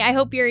Emily. I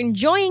hope you're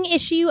enjoying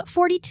issue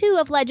 42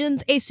 of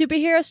Legends, a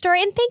superhero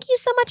story, and thank you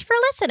so much for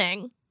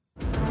listening.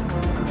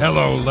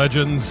 Hello,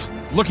 Legends.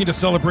 Looking to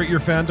celebrate your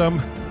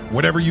fandom?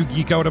 Whatever you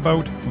geek out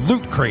about,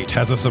 Loot Crate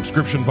has a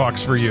subscription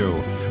box for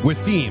you, with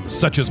themes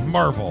such as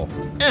Marvel,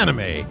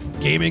 anime,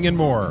 gaming, and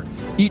more.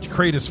 Each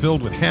crate is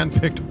filled with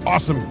hand-picked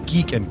awesome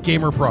geek and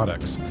gamer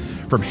products.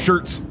 From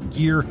shirts,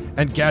 gear,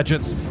 and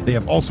gadgets, they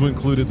have also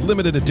included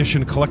limited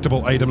edition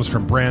collectible items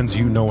from brands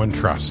you know and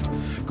trust.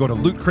 Go to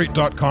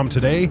lootcrate.com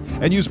today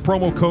and use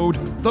promo code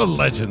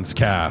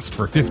TheLegendsCast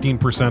for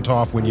 15%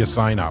 off when you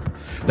sign up.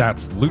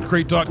 That's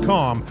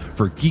lootcrate.com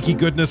for geeky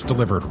goodness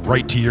delivered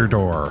right to your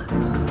door.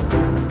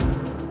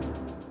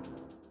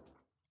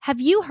 Have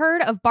you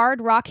heard of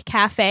Bard Rock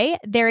Cafe?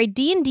 They're a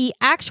D&D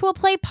actual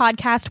play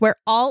podcast where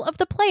all of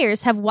the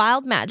players have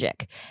wild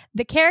magic.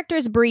 The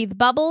characters breathe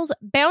bubbles,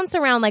 bounce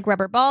around like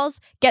rubber balls,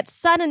 get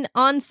sudden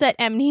onset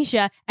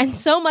amnesia, and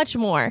so much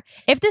more.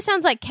 If this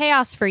sounds like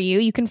chaos for you,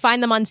 you can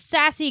find them on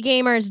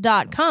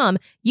sassygamers.com,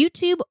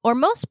 YouTube, or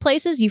most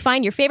places you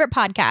find your favorite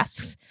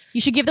podcasts.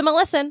 You should give them a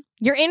listen.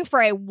 You're in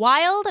for a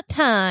wild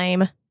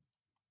time.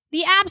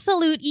 The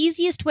absolute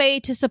easiest way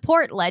to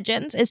support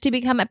Legends is to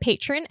become a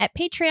patron at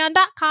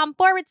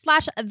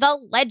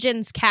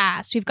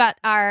patreon.com/TheLegendsCast. We've got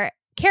our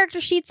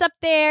character sheets up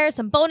there,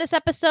 some bonus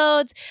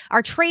episodes,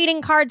 our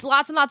trading cards,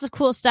 lots and lots of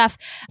cool stuff.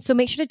 So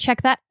make sure to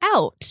check that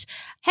out.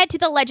 Head to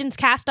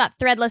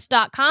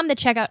thelegendscast.threadless.com to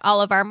check out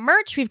all of our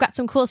merch. We've got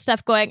some cool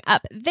stuff going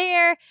up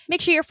there. Make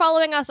sure you're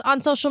following us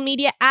on social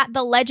media at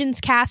The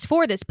Legends Cast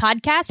for this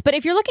podcast. But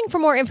if you're looking for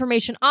more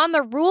information on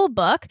the rule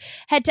book,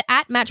 head to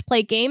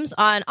 @MatchPlayGames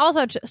on all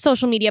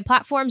social media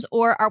platforms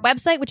or our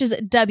website, which is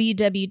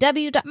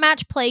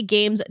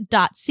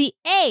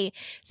www.matchplaygames.ca.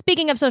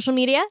 Speaking of social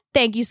media,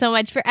 thank you so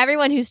much for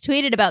everyone who's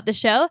tweeted about the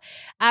show.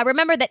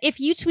 Remember that if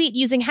you tweet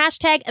using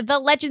hashtag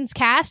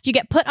 #TheLegendsCast, you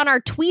get put on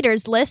our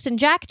tweeters list, and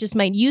Jack just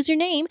might use your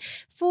name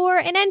for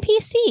an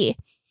NPC.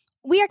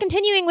 We are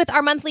continuing with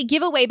our monthly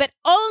giveaway, but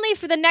only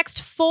for the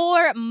next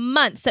 4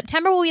 months.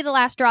 September will be the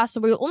last draw,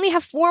 so we will only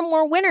have 4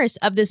 more winners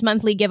of this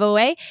monthly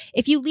giveaway.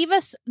 If you leave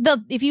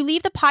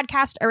the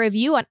podcast a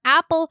review on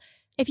Apple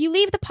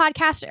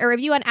Podcasts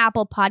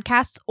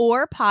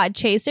or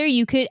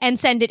Podchaser, and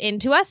send it in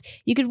to us,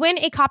 you could win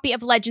a copy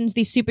of Legends,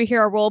 the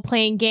superhero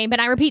role-playing game. And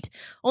I repeat,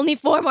 only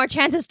 4 more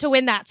chances to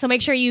win that, so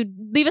make sure you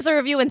leave us a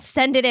review and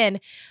send it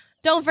in.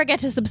 Don't forget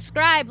to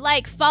subscribe,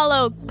 like,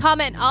 follow,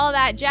 comment, all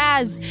that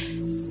jazz.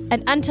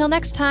 And until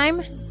next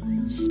time,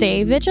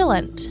 stay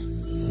vigilant.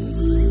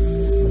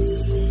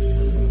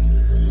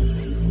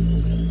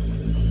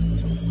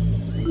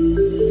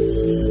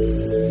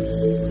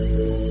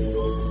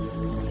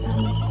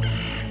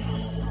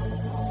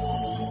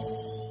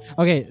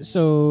 Okay,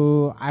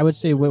 so I would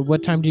say,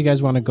 what time do you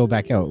guys want to go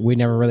back out? We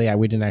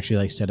didn't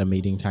actually set a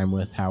meeting time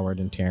with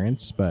Howard and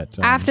Terrence, but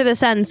after the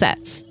sun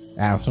sets.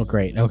 Oh,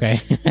 great. Okay.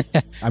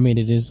 I mean,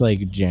 it is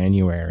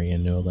January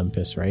in New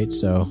Olympus, right?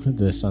 So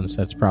the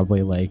sunset's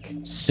probably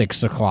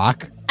 6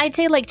 o'clock. I'd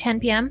say 10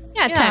 p.m.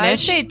 Yeah, 10-ish. I'd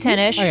say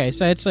 10-ish. Okay,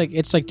 so it's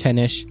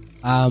 10-ish.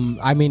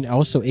 I mean,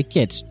 also it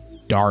gets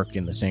dark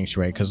in the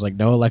sanctuary because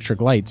no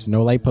electric lights,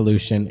 no light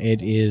pollution.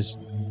 It is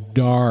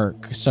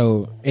dark.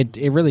 So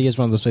it really is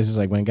one of those places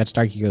when it gets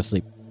dark, you go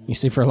sleep. You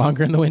sleep for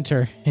longer in the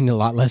winter and a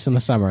lot less in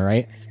the summer,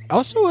 right?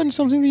 Also, and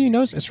something that you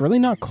notice, it's really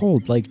not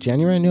cold.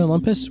 January in New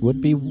Olympus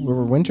would be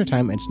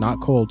wintertime. It's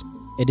not cold.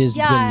 It has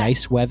been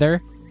nice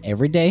weather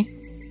every day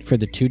for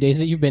the 2 days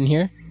that you've been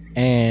here.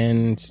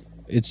 And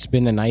it's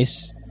been a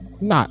nice,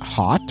 not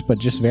hot, but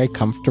just very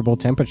comfortable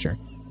temperature.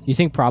 You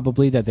think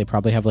probably that they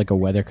probably have a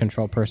weather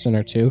control person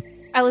or two?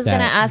 I was going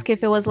to ask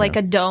if it was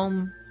a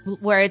dome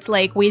where it's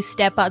we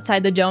step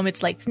outside the dome,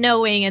 it's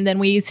snowing, and then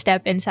we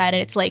step inside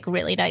and it's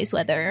really nice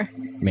weather.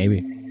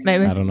 Maybe. I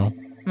don't know.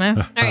 All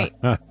right.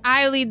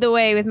 I lead the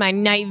way with my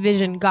night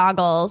vision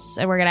goggles,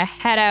 and we're going to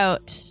head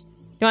out.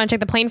 You want to check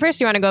the plane first,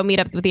 or you want to go meet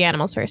up with the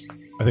animals first?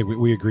 I think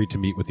we agreed to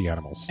meet with the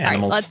animals. All right,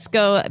 let's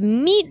go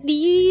meet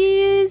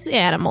these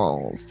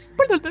animals.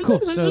 Cool.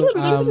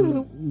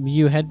 So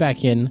you head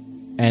back in,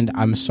 and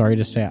I'm sorry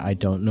to say I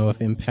don't know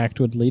if Impact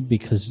would lead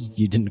because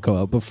you didn't go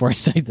out before,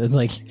 so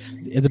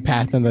the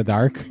path in the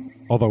dark.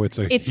 Although it's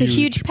a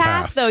huge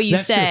path, though, you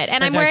said.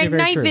 And I'm wearing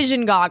night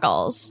vision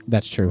goggles.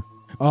 That's true.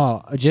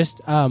 Oh, just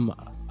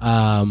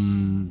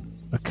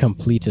a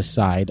complete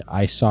aside,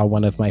 I saw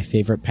one of my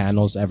favorite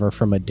panels ever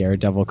from a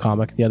Daredevil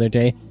comic the other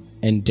day.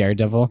 And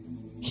Daredevil,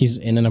 he's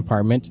in an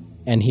apartment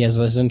and he has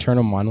this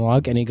internal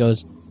monologue and he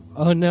goes,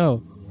 "Oh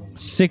no,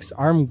 6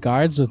 armed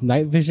guards with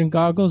night vision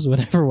goggles,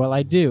 whatever will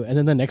I do?" And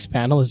then the next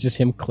panel is just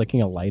him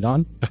clicking a light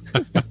on.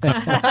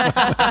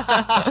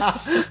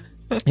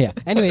 Yeah.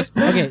 Anyways,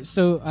 okay,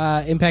 so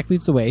Impact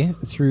leads the way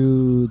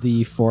through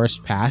the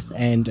forest path,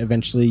 and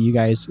eventually you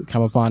guys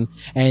come upon,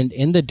 and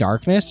in the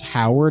darkness,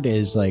 Howard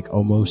is like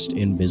almost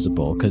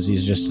invisible because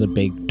he's just a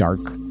big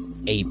dark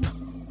ape,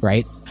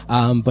 right?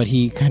 But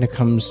he kind of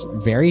comes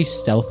very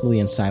stealthily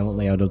and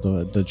silently out of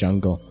the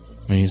jungle,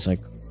 and he's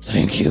like,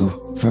 Thank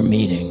you for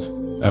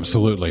meeting.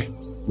 Absolutely.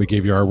 We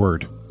gave you our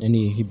word. and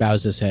he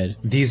bows his head.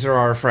 These are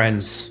our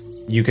friends.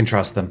 You can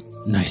trust them.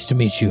 Nice to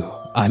meet you.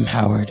 I'm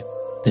Howard.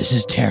 This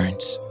is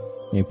Terrence.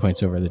 And he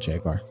points over the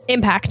Jaguar.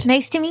 Impact.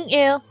 Nice to meet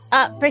you.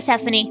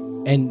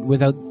 Persephone. And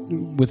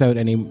without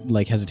any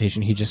like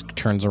hesitation, he just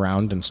turns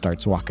around and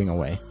starts walking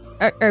away.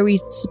 Are we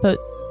supposed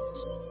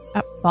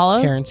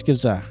follow? Terrence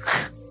gives a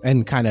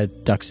and kind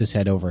of ducks his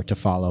head over to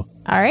follow.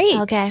 All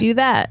right. Okay. Do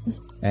that.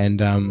 And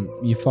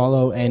you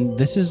follow, and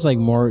this is like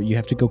more, you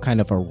have to go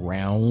kind of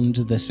around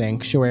the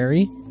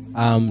sanctuary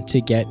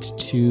to get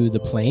to the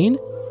plane.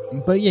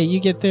 But yeah, you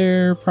get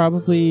there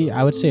probably,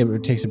 I would say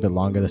it takes a bit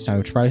longer this time.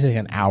 It's probably like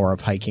an hour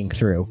of hiking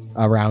through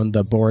around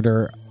the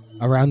border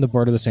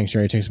of the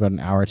sanctuary. It takes about an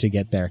hour to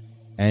get there.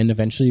 And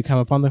eventually you come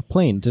up on the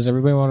plane. Does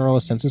everybody want to roll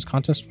a census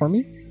contest for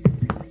me?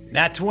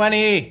 Nat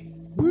 20!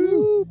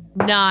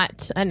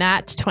 Not a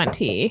nat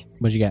 20.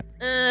 What'd you get?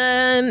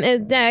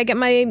 I get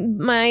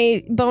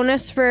my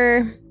bonus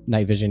for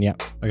Night vision,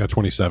 yep. I got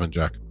 27,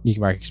 Jack. You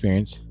can mark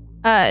experience.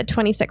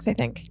 26, I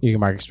think. You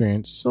can mark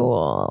experience.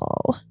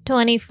 Cool.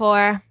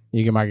 24.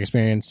 You can mark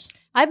experience.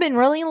 I've been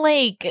rolling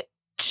like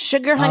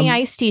sugar honey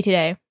iced tea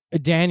today.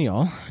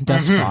 Daniel,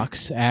 Dust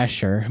Fox,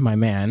 Asher, my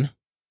man,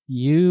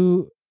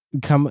 you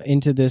come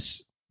into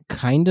this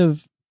kind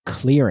of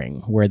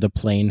clearing where the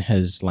plane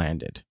has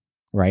landed,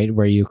 right?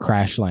 Where you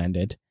crash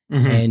landed.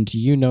 And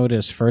you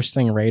notice first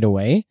thing right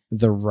away,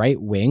 the right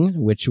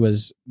wing, which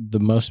was the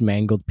most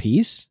mangled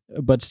piece,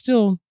 but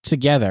still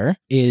together,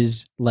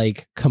 is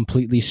like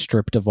completely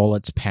stripped of all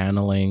its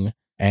paneling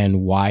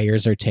and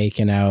wires are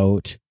taken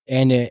out.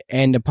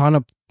 And upon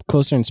a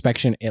closer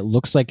inspection, it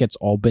looks like it's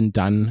all been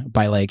done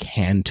by like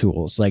hand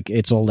tools. Like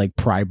it's all like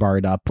pry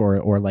barred up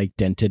or like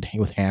dented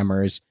with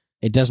hammers.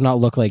 It does not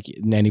look like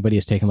anybody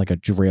has taken like a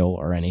drill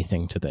or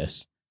anything to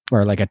this,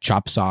 or like a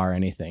chop saw or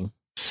anything.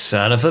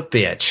 Son of a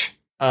bitch.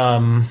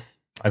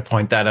 I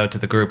point that out to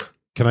the group.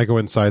 Can I go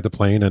inside the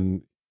plane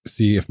and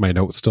see if my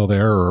note's still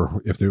there, or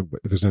if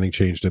there's anything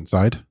changed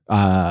inside?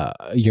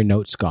 Your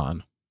note's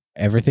gone.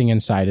 Everything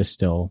inside is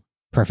still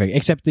perfect,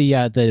 except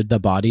the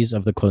bodies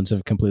of the clones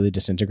have completely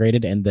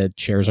disintegrated, and the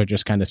chairs are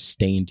just kind of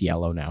stained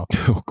yellow now.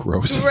 Oh,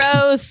 gross.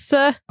 Gross.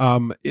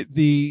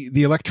 The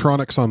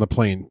electronics on the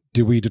plane,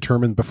 did we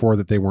determine before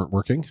that they weren't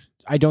working?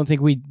 I don't think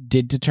we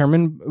did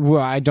determine.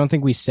 Well, I don't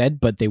think we said,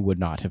 but they would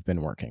not have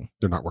been working.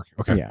 They're not working.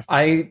 Okay. Yeah.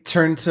 I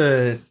turn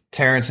to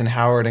Terrence and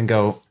Howard and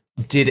go,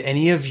 did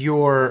any of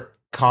your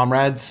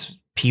comrades,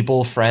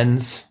 people,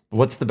 friends,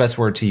 what's the best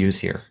word to use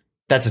here?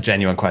 That's a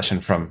genuine question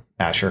from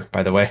Asher,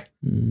 by the way.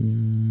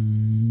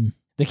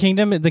 The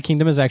kingdom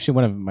is actually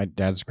one of my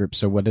dad's groups.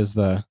 So what is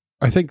the?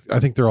 I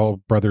think they're all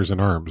brothers in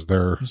arms.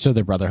 They're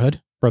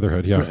Brotherhood.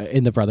 Brotherhood, yeah.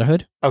 In the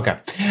Brotherhood. Okay.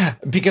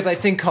 Because I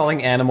think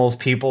calling animals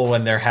people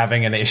when they're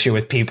having an issue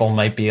with people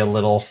might be a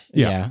little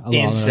Yeah. Along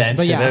those- insensitive.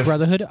 But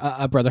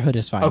yeah, a brotherhood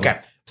is fine. Okay.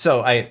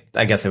 So I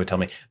guess they would tell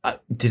me,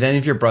 did any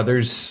of your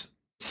brothers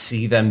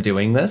see them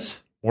doing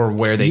this, or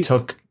where they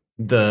took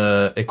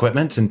the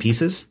equipment and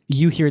pieces?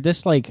 You hear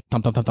this like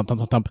thump thump thump thump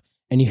thump thump,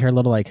 and you hear a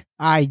little like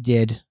I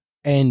did,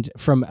 and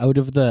from out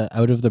of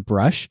the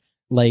brush,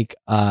 like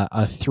a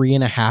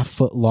 3.5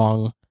 foot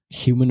long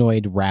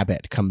humanoid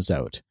rabbit comes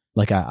out.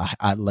 Like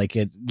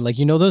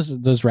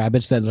those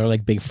rabbits that are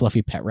like big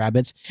fluffy pet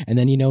rabbits, and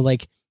then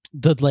like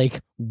the like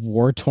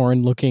war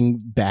torn looking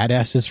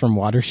badasses from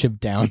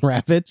Watership Down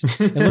rabbits.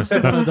 It looks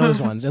like one of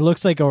those ones. It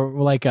looks like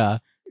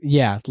a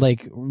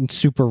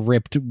super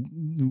ripped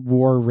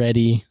war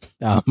ready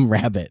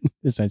rabbit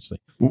essentially.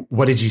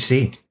 What did you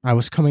see? I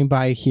was coming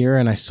by here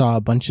and I saw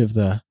a bunch of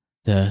the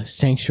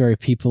sanctuary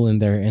people in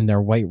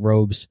their white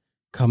robes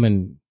come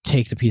and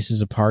take the pieces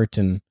apart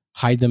and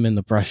hide them in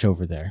the brush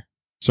over there.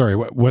 Sorry,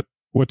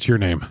 what's your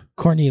name?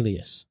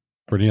 Cornelius.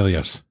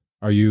 Cornelius.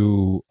 Are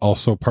you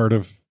also part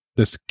of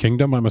this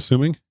kingdom, I'm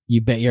assuming? You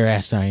bet your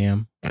ass I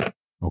am.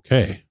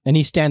 Okay. And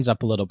he stands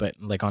up a little bit,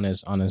 like on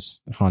his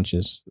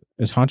haunches.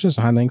 His haunches,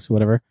 hind legs,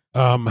 whatever.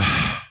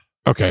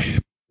 Okay.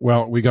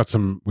 Well, we got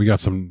some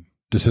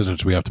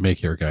decisions we have to make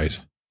here,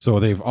 guys. So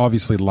they've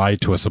obviously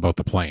lied to us about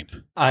the plane.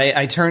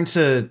 I turn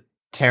to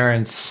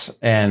Terrence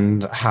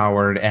and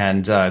Howard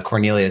and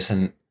Cornelius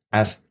and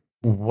ask,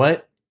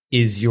 what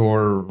is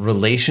your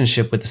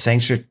relationship with the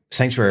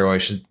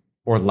sanctuary,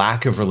 or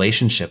lack of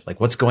relationship?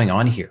 Like, what's going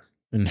on here?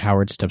 And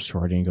Howard steps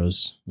forward and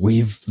goes,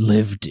 We've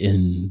lived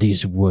in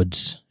these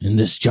woods, in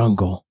this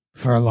jungle,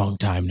 for a long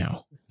time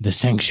now. The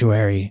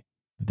sanctuary,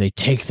 they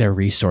take their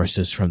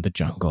resources from the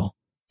jungle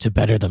to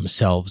better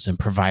themselves and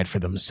provide for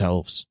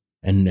themselves.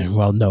 And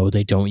well, no,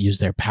 they don't use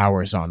their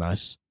powers on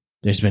us.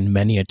 There's been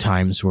many a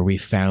times where we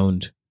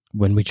found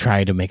when we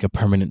try to make a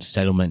permanent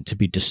settlement to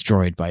be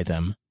destroyed by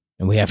them,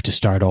 and we have to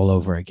start all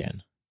over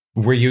again.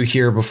 Were you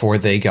here before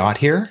they got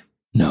here?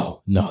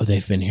 No,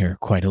 they've been here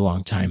quite a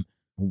long time.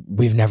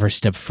 We've never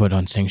stepped foot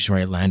on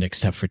sanctuary land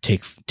except for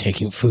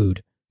taking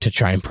food to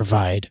try and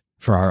provide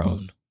for our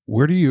own.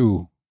 Where do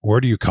you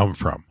come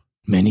from?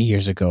 Many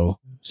years ago,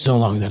 so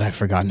long that I've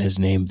forgotten his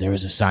name, there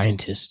was a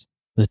scientist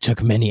that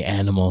took many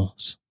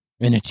animals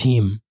and a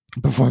team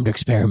performed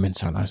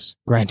experiments on us,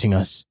 granting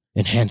us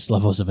enhanced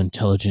levels of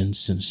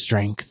intelligence and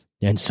strength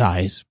and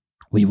size.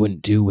 We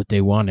wouldn't do what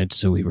they wanted,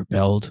 so we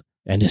rebelled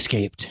and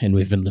escaped, and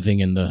we've been living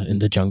in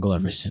the jungle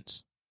ever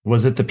since.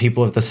 Was it the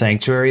people of the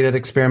sanctuary that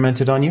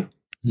experimented on you?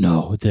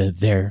 No,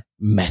 their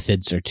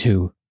methods are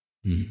too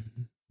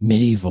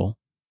medieval.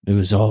 It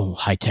was all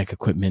high-tech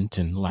equipment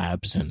and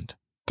labs, and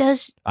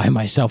I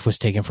myself was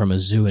taken from a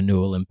zoo in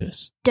New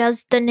Olympus.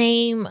 Does the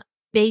name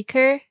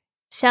Baker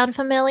sound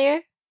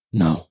familiar?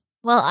 No.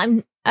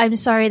 Well, I'm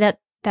sorry that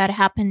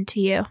happened to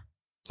you.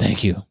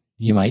 Thank you.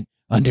 You might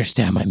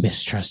understand my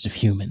mistrust of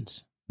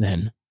humans,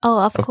 then. Oh,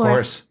 of Of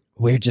course.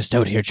 We're just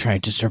out here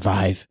trying to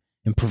survive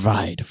and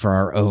provide for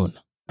our own.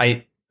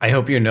 I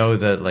hope you know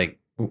that, like,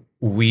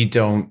 we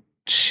don't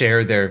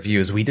share their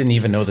views. We didn't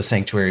even know the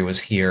sanctuary was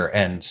here,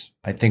 and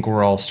I think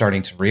we're all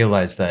starting to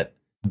realize that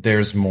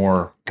there's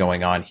more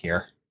going on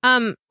here.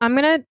 I'm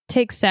gonna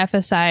take Seth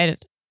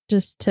aside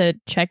just to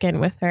check in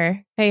with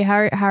her. Hey,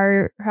 how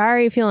are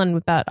you feeling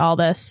about all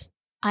this?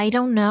 I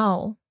don't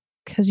know.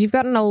 Because you've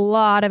gotten a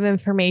lot of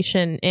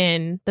information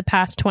in the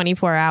past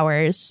 24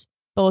 hours,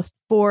 both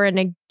for and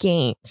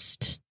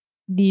against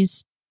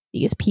these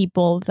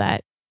people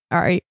that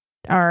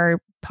are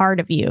part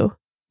of you.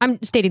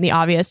 I'm stating the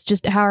obvious.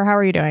 Just how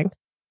are you doing?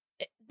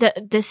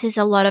 This is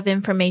a lot of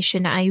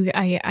information.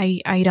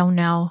 I don't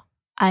know.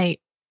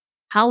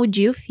 How would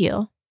you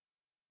feel?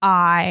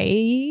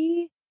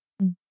 I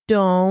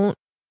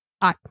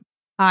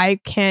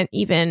can't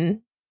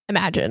even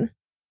imagine.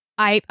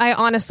 I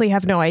honestly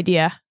have no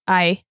idea.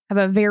 I have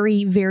a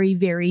very, very,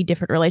 very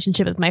different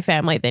relationship with my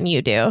family than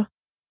you do.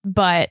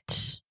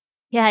 But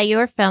yeah,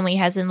 your family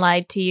hasn't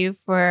lied to you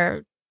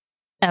for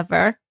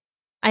ever.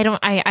 I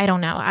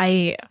don't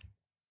know.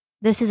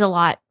 This is a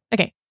lot.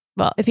 Okay.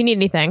 Well, if you need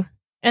anything.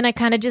 And I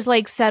kind of just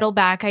like settle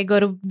back. I go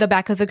to the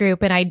back of the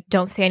group and I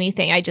don't say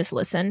anything. I just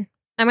listen.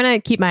 I'm going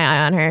to keep my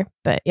eye on her,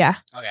 but yeah.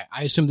 Okay,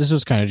 I assume this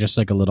was kind of just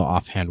like a little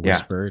offhand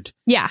whispered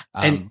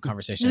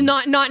conversation.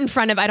 Just not in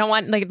front of, I don't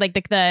want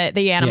like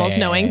the animals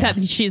knowing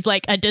that she's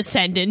like a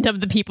descendant of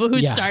the people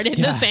who started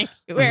the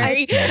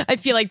sanctuary. I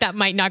feel like that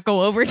might not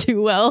go over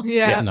too well.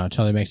 Yeah, no,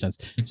 totally makes sense.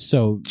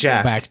 So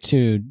Jack, back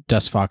to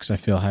Dust Fox, I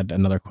feel had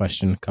another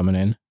question coming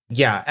in.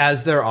 Yeah,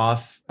 as they're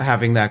off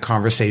having that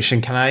conversation,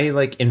 can I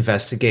like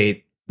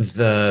investigate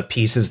the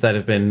pieces that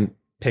have been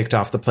picked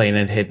off the plane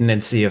and hidden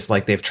and see if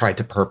like they've tried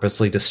to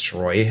purposely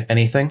destroy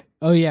anything?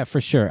 Oh yeah,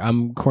 for sure.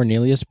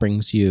 Cornelius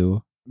brings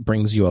you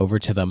over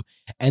to them,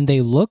 and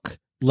they look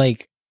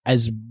like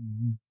as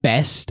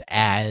best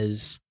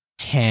as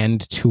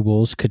hand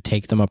tools could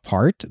take them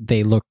apart.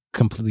 They look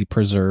completely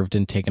preserved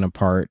and taken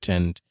apart,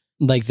 and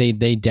like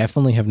they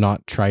definitely have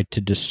not tried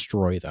to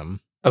destroy them.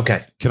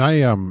 Okay. Can I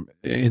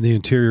in the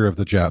interior of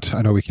the jet,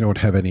 I know we don't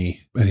have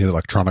any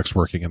electronics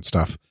working and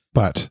stuff,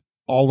 but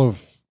all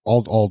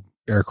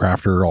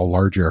aircraft or all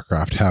large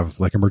aircraft have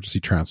like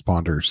emergency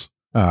transponders.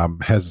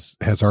 Has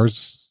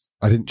ours,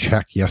 I didn't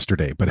check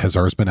yesterday, but has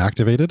ours been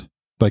activated?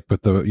 Like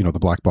with the, the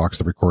black box,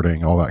 the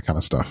recording, all that kind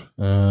of stuff.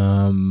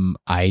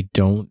 I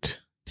don't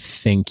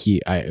think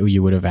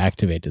you would have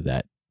activated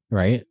that,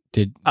 right?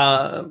 Do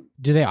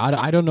they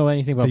I don't know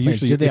anything about planes.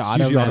 Do they it's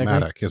usually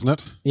automatic, isn't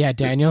it? Yeah,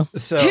 Daniel.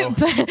 So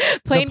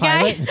plane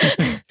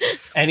guy.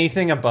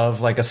 anything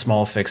above like a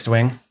small fixed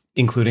wing,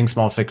 including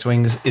small fixed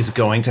wings, is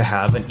going to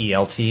have an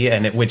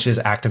ELT which is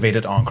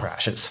activated on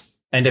crashes.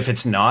 And if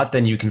it's not,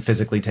 then you can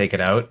physically take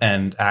it out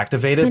and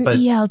activate it. But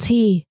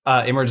ELT,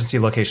 emergency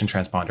location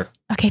transponder.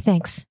 Okay,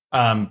 thanks.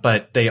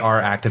 But they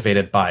are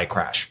activated by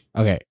crash.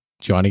 Okay.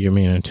 Do you want to give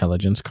me an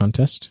intelligence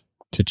contest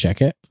to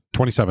check it?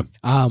 27.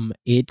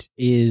 It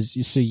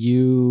is,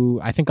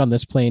 so I think on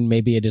this plane,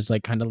 maybe it is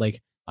like kind of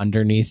like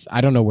underneath. I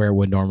don't know where it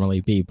would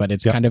normally be, but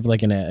it's kind of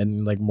like in a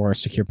like more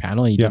secure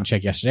panel. You didn't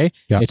check yesterday.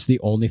 Yeah. It's the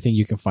only thing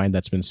you can find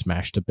that's been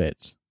smashed to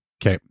bits.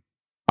 Okay.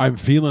 I'm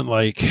feeling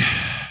like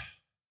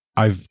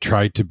I've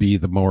tried to be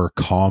the more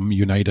calm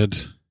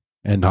United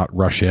and not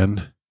rush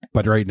in,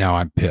 but right now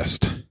I'm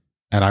pissed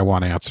and I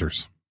want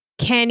answers.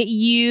 Can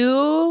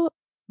you,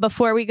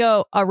 before we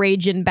go a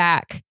raging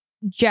back,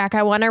 Jack,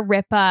 I want to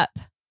rip up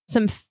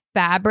some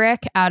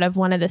fabric out of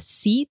one of the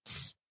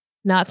seats.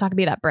 No, it's not gonna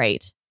be that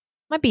bright.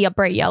 Might be a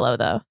bright yellow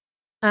though.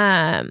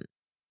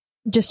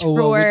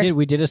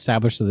 We did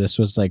establish that this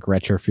was like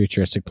retro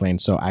futuristic plane,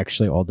 so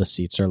actually all the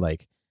seats are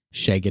like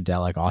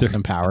Shagadelic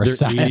Austin Power They're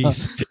style.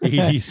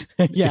 80s.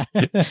 Yeah.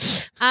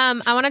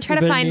 I want to try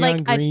to They're find like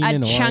neon green a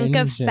and chunk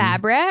of orange and-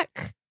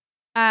 fabric.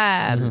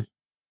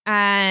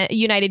 Mhm.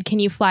 United, can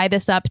you fly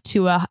this up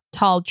to a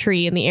tall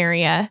tree in the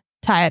area?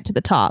 Tie it to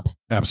the top.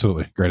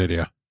 Absolutely. Great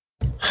idea.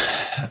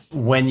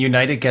 When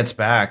United gets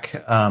back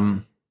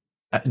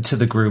to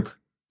the group,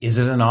 is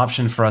it an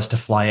option for us to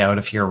fly out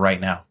of here right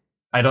now?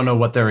 I don't know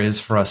what there is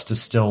for us to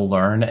still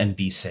learn and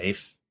be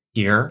safe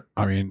here.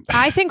 I mean,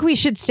 I think we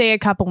should stay a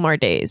couple more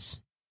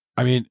days.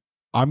 I'm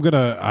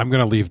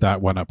gonna leave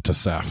that one up to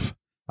Seth.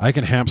 I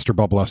can hamster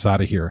bubble us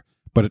out of here,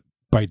 but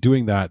by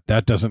doing that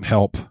doesn't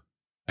help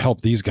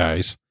these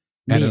guys,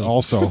 and Me. it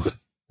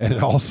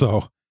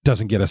also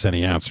doesn't get us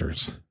any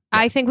answers.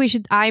 I think we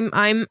should.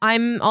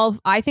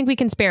 I think we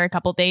can spare a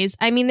couple days.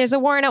 I mean, there's a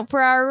warrant out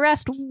for our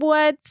arrest.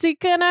 What's it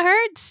gonna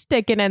hurt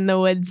sticking in the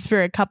woods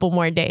for a couple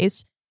more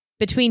days?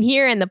 Between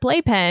here and the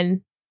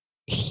playpen,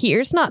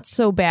 here's not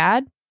so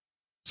bad.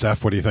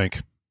 Seth, what do you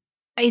think?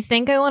 I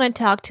think I want to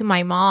talk to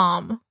my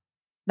mom.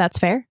 That's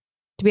fair.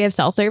 Do we have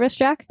cell service,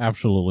 Jack?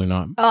 Absolutely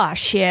not. Oh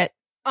shit.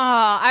 Oh,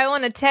 I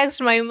want to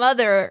text my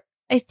mother.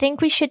 I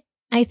think we should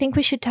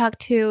talk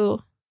to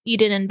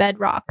Eden and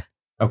Bedrock.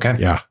 Okay.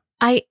 Yeah,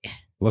 I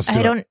let's do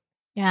it.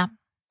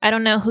 I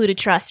don't know who to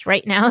trust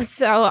right now.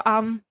 So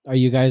Are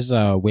you guys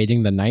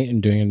waiting the night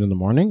and doing it in the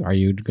morning? Are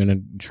you going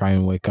to try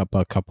and wake up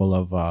a couple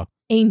of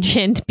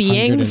Ancient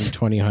beings.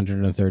 120,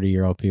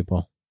 130-year-old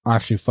people?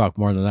 Actually, fuck,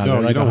 more than that. No,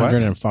 They're like you know what?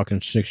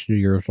 160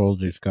 years old,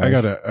 these guys. I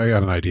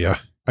got an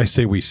idea. I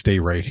say we stay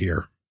right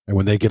here, and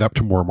when they get up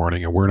tomorrow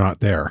morning and we're not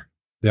there,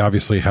 they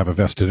obviously have a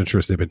vested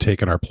interest. They've been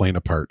taking our plane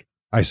apart.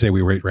 I say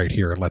we wait right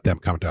here and let them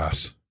come to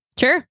us.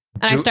 Sure.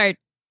 And I Do- start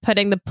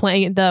putting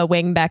the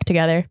wing back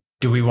together.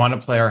 Do we want to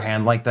play our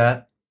hand like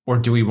that? Or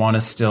do we want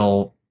to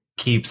still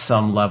keep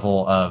some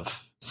level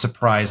of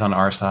surprise on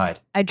our side?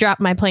 I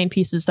dropped my plane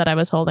pieces that I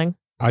was holding.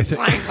 I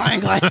think.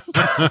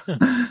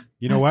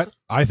 You know what?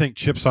 I think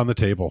chips on the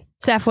table.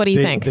 Seth, what do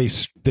you think?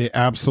 They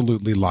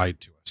absolutely lied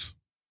to us.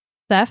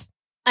 Seth?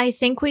 I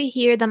think we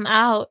hear them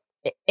out.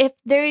 If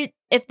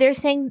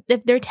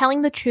they're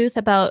telling the truth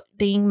about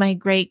being my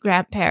great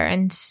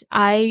grandparents,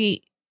 I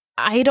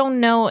don't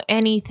know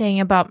anything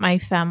about my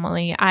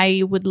family.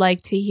 I would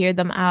like to hear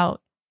them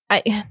out.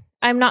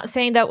 I'm not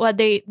saying that what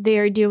they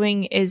are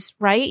doing is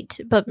right,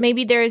 but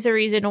maybe there is a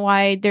reason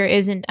why there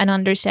isn't an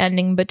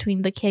understanding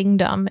between the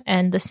kingdom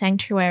and the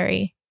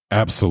sanctuary.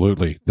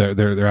 Absolutely.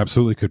 There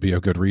absolutely could be a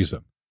good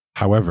reason.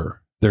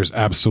 However, there's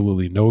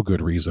absolutely no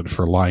good reason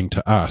for lying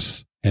to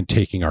us and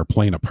taking our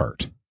plane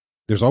apart.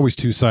 There's always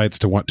two sides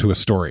to a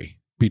story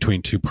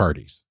between two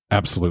parties.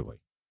 Absolutely.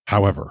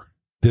 However,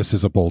 this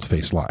is a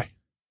bold-faced lie.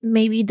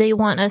 Maybe they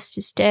want us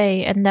to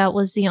stay, and that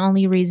was the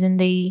only reason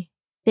they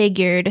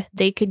figured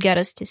they could get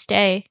us to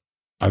stay.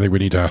 I think we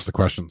need to ask the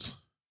questions.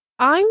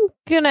 I'm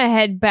going to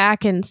head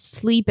back and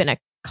sleep in a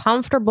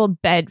comfortable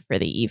bed for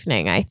the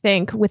evening, I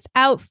think,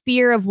 without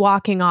fear of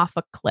walking off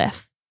a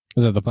cliff.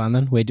 Is that the plan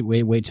then? Wait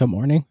till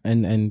morning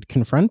and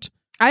confront?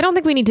 I don't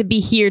think we need to be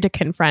here to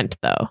confront,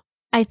 though.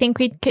 I think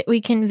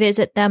we can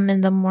visit them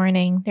in the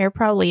morning. They're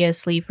probably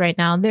asleep right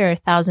now. They're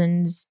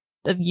thousands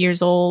of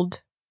years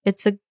old.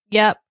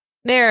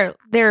 They're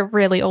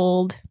really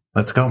old.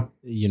 Let's go.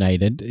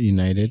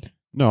 United.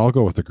 No, I'll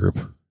go with the group.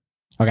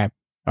 Okay.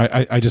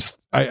 I just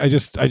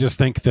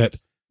think that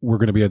we're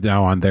going to be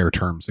now on their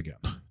terms again.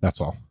 That's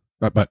all.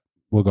 But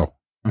we'll go.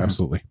 Mhm.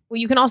 Absolutely. Well,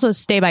 you can also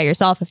stay by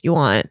yourself if you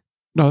want.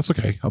 No, that's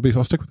okay.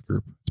 I'll stick with the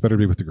group. It's better to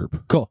be with the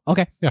group. Cool.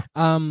 Okay. Yeah.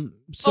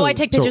 So I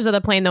take pictures of the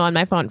plane, though, on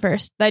my phone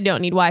first. I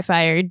don't need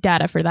Wi-Fi or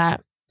data for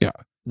that.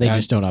 they and-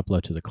 just don't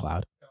upload to the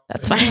cloud.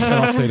 That's And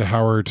I'll fine. say to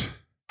Howard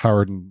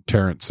and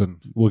Terrence, and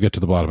we'll get to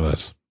the bottom of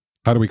this.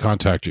 How do we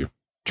contact you?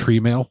 Tree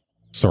mail?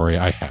 Sorry,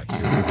 I had you.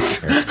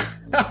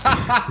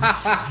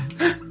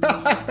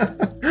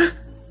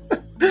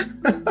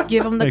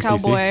 Give him the Thanks,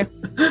 Cece. cowboy.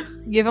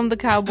 Give him the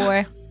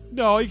cowboy.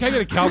 No, you can't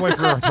get a cowboy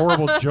for a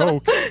horrible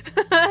joke.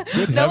 That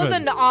was an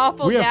heavens.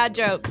 awful We have- dad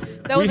joke.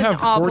 That We was an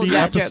have awful 40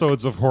 dad joke.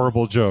 episodes of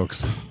horrible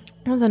jokes.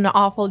 That was an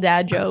awful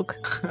dad joke.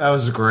 That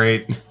was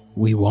great.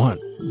 We want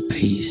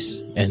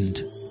peace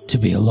and to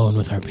be alone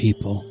with our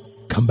people.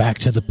 Come back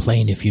to the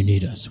plane if you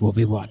need us. We'll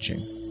be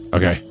watching.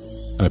 Okay.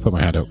 And I put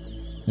my hand out.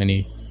 And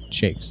he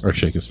shakes. Or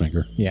shake his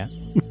finger. Yeah.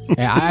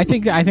 Yeah, I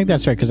think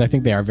that's right, because I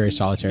think they are very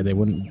solitary. They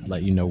wouldn't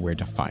let you know where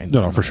to find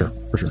them. No, for sure.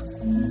 For sure.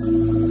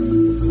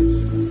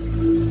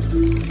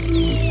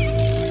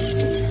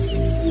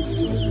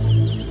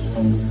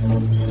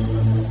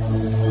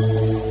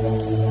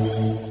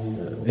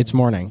 It's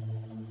morning.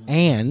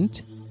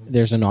 And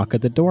there's a knock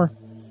at the door.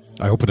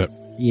 I open it.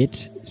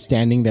 It,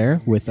 standing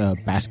there with a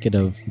basket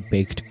of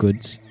baked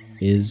goods,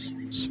 is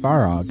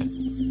Svarog.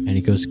 And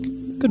he goes,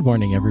 "Good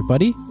morning,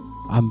 everybody.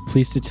 I'm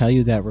pleased to tell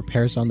you that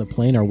repairs on the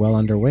plane are well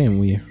underway, and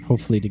we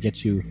hopefully to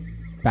get you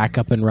back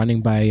up and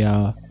running by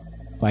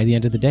the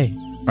end of the day."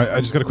 I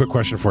just got a quick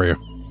question for you.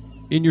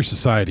 In your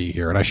society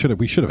here, and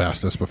we should have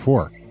asked this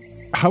before,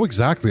 how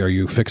exactly are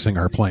you fixing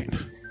our plane?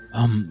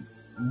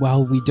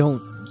 Well, we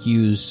don't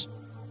use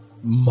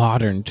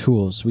modern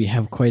tools. We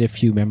have quite a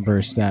few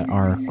members that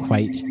are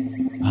quite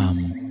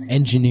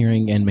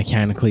engineering and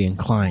mechanically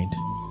inclined.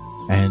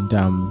 And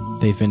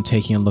they've been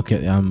taking a look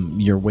at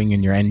your wing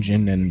and your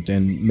engine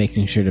and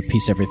making sure to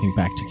piece everything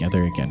back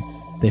together again.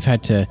 They've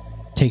had to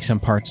take some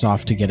parts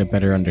off to get a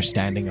better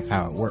understanding of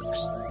how it works.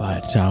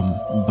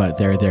 But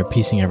they're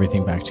piecing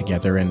everything back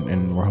together,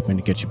 and we're hoping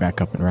to get you back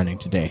up and running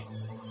today.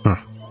 Huh.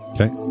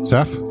 Okay.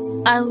 Zeph?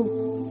 I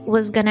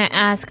was gonna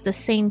ask the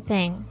same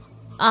thing.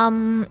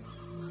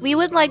 We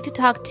would like to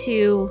talk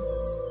to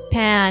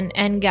Pan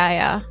and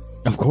Gaia,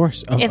 Of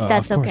course. if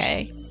that's of course.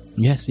 okay.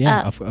 Yes,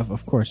 yeah,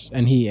 of course.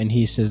 And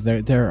he says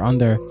they're on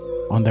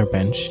their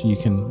bench. You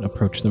can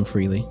approach them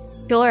freely.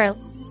 Sure.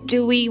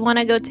 Do we want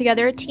to go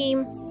together, a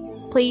team,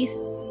 please?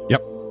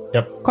 Yep.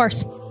 Of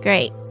course.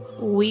 Great.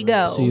 We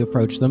go. So you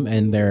approach them,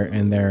 and they're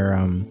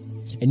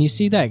and you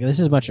see that this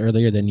is much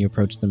earlier than you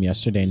approached them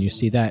yesterday, and you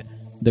see that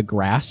the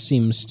grass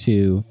seems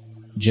to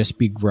just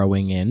be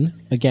growing in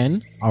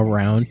again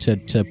around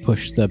to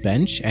push the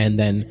bench, and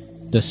then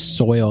the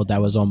soil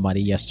that was all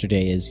muddy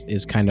yesterday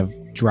is kind of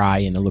dry,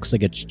 and it looks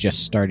like it's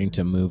just starting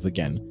to move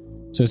again.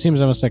 So it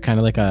seems almost like kind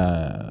of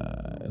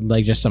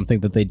like just something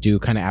that they do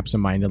kind of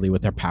absentmindedly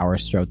with their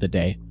powers throughout the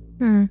day.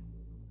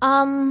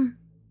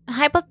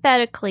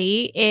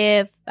 Hypothetically,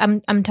 if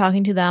I'm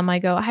talking to them, I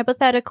go,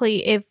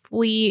 hypothetically, if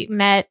we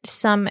met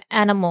some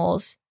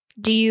animals,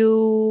 do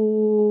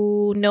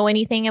you know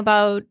anything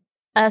about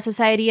a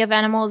society of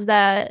animals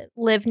that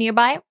live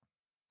nearby?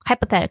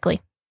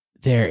 Hypothetically.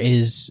 There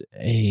is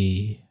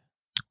a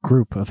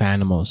group of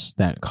animals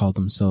that call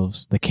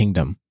themselves the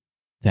Kingdom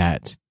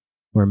that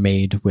were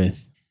made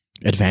with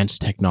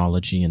advanced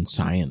technology and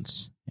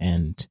science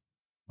and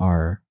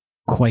are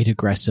quite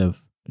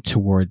aggressive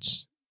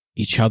towards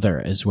each other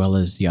as well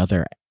as the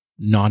other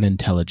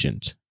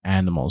non-intelligent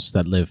animals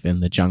that live in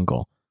the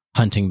jungle,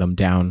 hunting them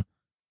down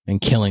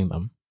and killing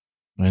them.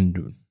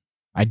 And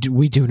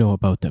we do know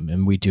about them,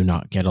 and we do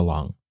not get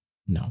along.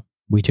 No,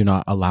 we do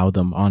not allow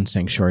them on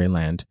Sanctuary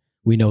Land.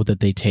 We know that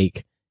they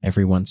take,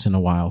 every once in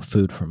a while,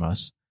 food from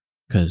us,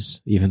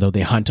 because even though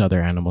they hunt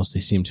other animals,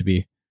 they seem to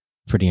be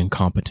pretty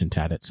incompetent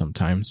at it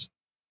sometimes.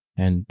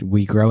 And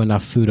we grow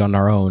enough food on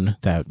our own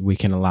that we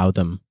can allow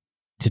them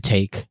to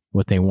take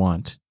what they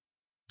want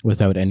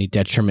without any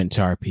detriment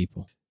to our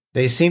people.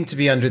 They seem to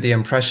be under the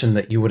impression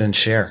that you wouldn't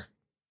share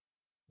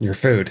your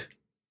food,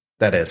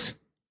 that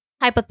is.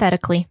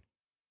 Hypothetically.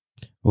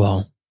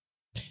 Well,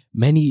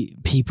 many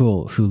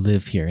people who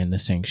live here in the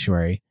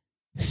sanctuary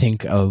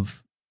think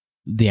of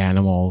the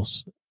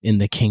animals in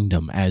the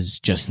kingdom as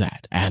just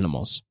that,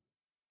 animals.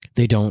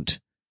 They don't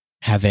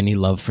have any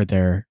love for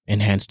their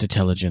enhanced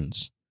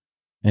intelligence.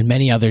 And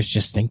many others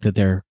just think that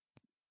they're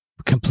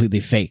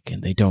completely fake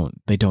and they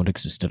don't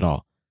exist at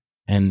all.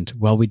 And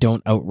while we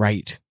don't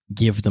outright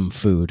give them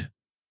food,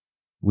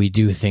 we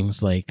do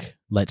things like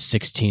let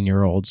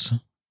 16-year-olds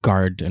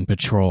guard and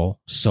patrol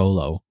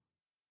solo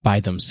by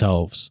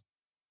themselves,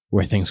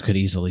 where things could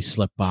easily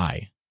slip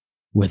by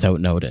without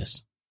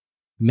notice.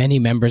 Many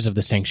members of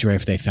the sanctuary,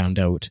 if they found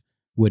out,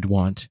 would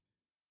want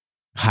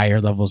higher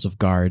levels of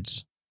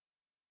guards,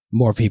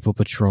 more people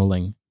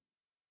patrolling,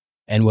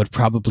 and would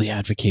probably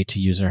advocate to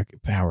use our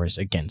powers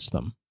against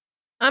them.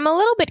 I'm a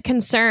little bit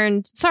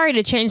concerned. Sorry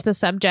to change the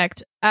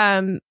subject,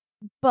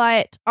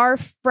 but our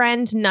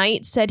friend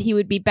Knight said he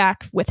would be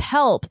back with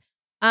help.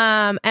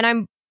 And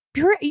I'm,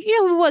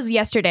 it was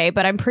yesterday,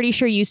 but I'm pretty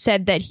sure you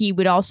said that he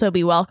would also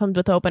be welcomed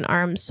with open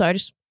arms. So I'm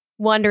just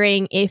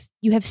wondering if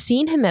you have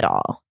seen him at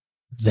all.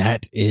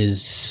 That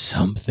is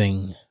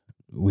something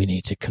we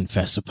need to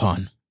confess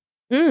upon.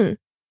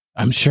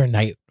 I'm sure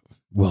Knight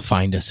will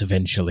find us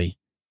eventually.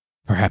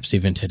 Perhaps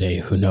even today,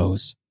 who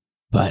knows?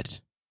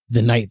 But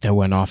the night that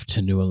went off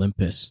to New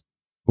Olympus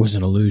was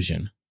an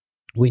illusion.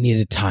 We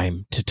needed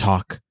time to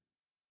talk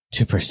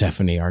to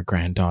Persephone, our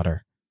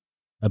granddaughter,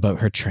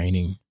 about her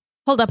training.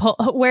 Hold up.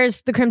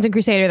 Where's the Crimson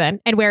Crusader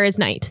then? And where is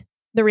Knight?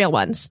 The real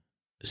ones.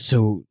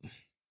 So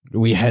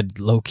we had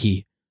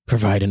Loki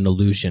provide an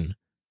illusion,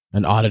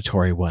 an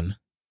auditory one,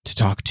 to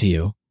talk to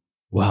you.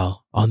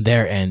 Well, on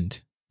their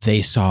end,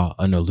 they saw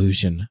an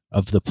illusion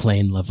of the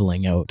plane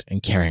leveling out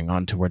and carrying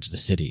on towards the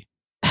city.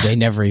 They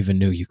never even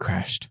knew you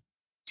crashed.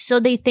 So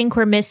they think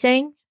we're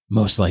missing?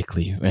 Most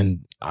likely,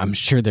 and I'm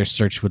sure their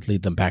search would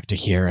lead them back to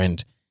here,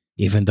 and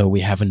even though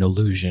we have an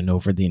illusion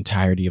over the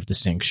entirety of the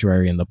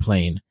sanctuary and the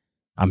plane,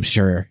 I'm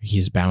sure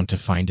he's bound to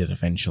find it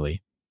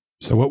eventually.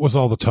 So what was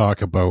all the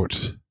talk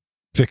about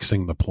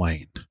fixing the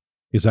plane?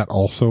 Is that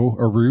also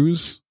a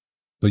ruse?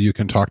 So you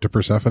can talk to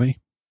Persephone?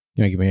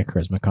 You want to give me a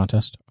charisma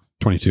contest?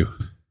 22.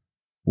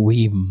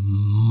 We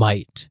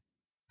might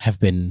have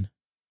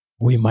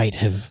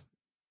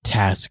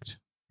tasked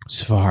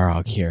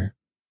Svarog here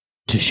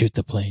to shoot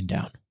the plane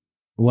down.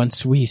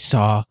 Once we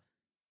saw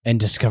and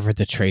discovered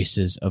the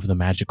traces of the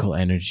magical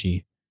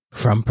energy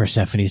from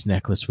Persephone's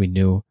necklace, we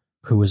knew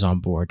who was on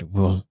board.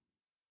 Well,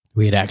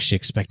 we had actually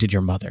expected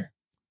your mother.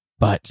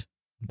 But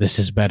this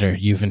is better.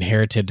 You've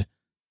inherited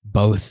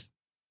both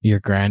your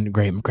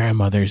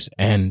great-grandmother's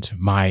and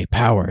my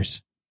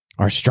powers.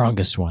 our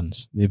strongest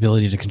ones, the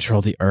ability to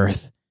control the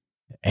earth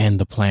and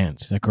the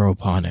plants that grow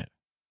upon it.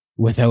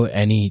 Without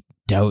any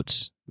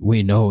doubts,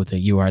 we know that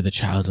you are the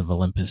child of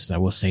Olympus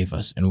that will save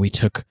us, and we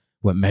took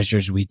what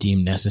measures we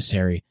deemed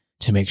necessary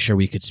to make sure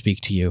we could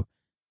speak to you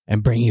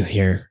and bring you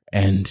here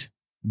and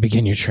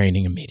begin your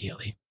training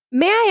immediately.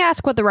 May I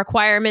ask what the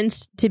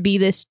requirements to be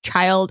this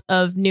child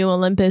of New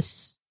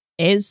Olympus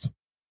is?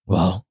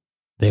 Well,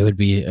 they would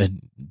be a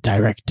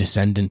direct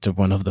descendant of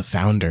one of the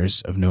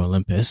founders of New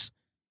Olympus,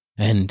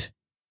 and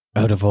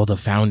out of all the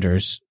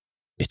founders,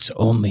 it's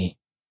only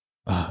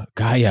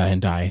Gaia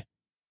and I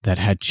that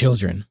had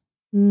children.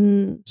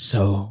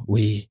 So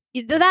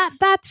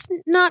That's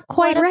not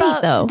quite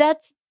right, though.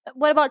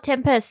 What about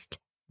Tempest?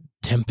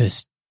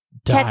 Tempest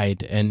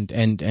died, and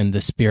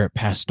the spirit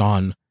passed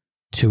on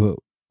to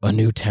a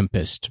new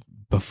Tempest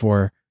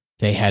before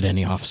they had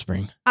any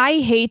offspring. I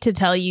hate to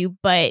tell you,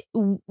 but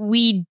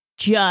we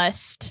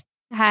just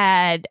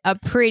had a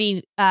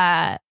pretty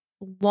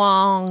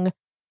long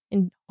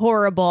and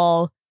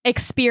horrible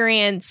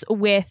experience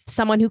with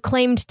someone who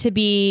claimed to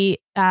be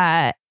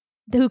that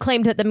the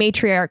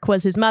matriarch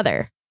was his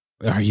mother.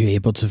 Are you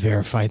able to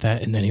verify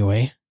that in any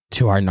way?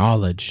 To our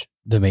knowledge,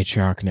 the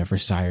matriarch never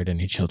sired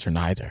any children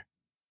either.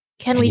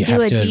 Can we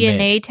do a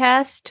DNA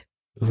test?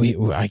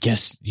 I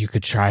guess you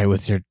could try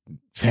with your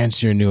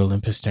fancier New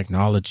Olympus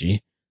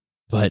technology,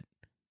 but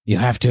you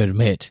have to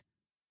admit,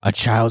 a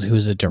child who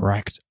is a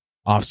direct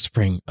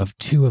offspring of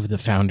two of the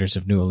founders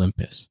of New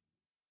Olympus.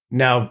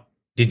 Now,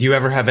 did you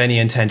ever have any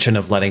intention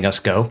of letting us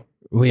go?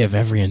 We have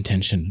every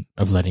intention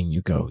of letting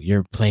you go.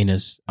 Your plane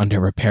is under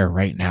repair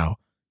right now.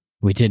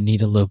 We did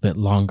need a little bit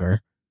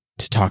longer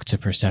to talk to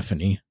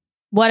Persephone.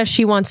 What if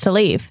she wants to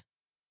leave?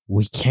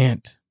 We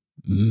can't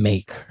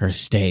make her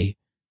stay,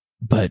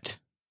 but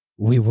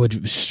we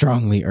would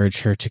strongly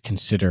urge her to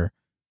consider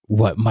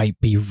what might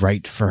be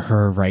right for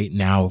her right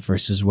now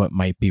versus what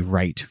might be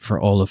right for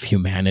all of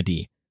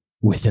humanity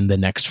within the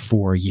next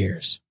 4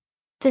 years.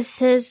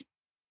 This is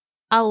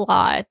a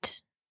lot.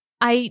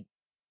 I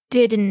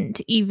didn't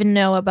even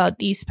know about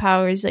these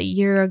powers a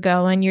year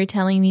ago, and you're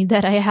telling me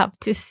that I have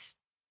to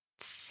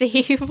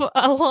save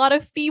a lot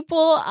of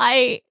people?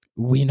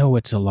 We know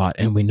it's a lot,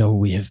 and we know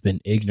we have been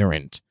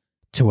ignorant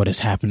to what is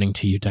happening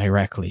to you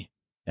directly,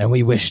 and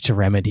we wish to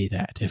remedy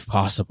that if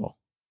possible.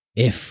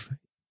 If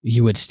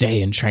you would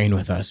stay and train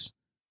with us,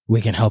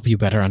 we can help you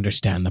better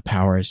understand the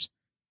powers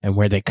and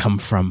where they come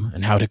from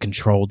and how to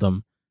control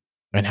them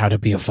and how to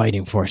be a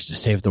fighting force to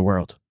save the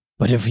world.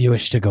 But if you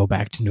wish to go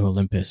back to New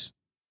Olympus,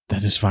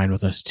 that is fine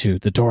with us too.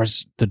 The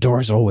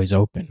door's always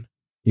open.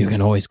 You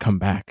can always come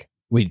back.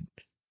 We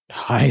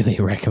highly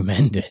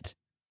recommend it.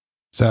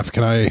 Zeph,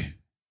 can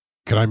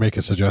I make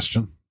a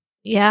suggestion?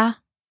 Yeah.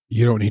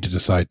 You don't need to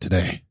decide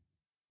today.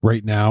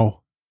 Right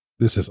now,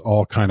 this is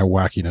all kind of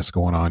wackiness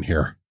going on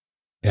here.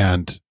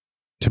 And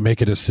to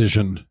make a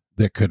decision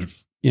that could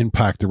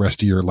impact the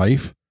rest of your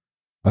life,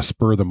 a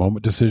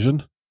spur-of-the-moment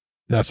decision,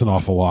 that's an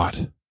awful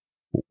lot.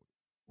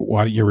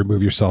 Why don't you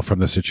remove yourself from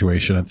the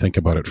situation and think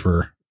about it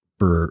for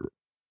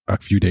a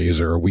few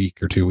days or a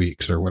week or 2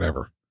 weeks or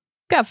whatever?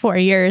 Got 4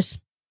 years.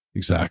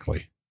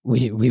 Exactly.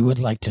 We would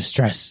like to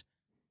stress,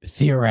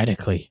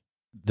 theoretically,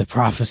 the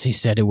prophecy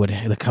said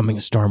the coming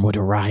storm would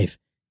arrive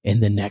in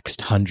the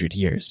next 100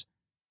 years.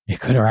 It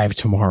could arrive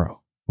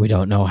tomorrow. We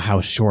don't know how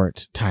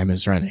short time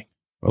is running.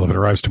 Well, if it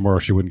arrives tomorrow,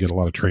 she wouldn't get a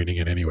lot of training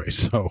in anyway,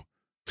 so.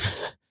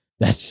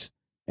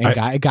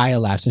 Gaia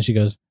laughs and she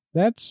goes,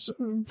 that's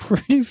a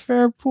pretty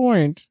fair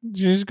point.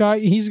 He's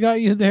got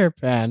you there,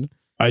 Pan.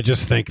 I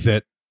just think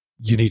that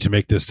you need to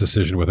make this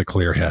decision with a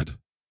clear head.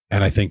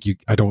 And I think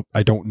I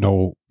don't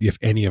know if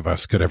any of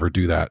us could ever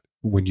do that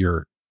when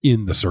you're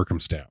in the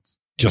circumstance.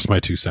 Just my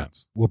 2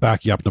 cents. We'll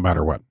back you up no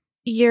matter what.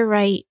 You're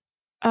right.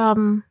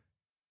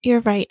 You're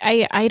right.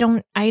 I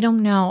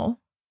don't know.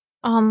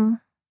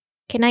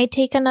 Can I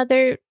take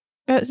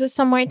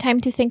some more time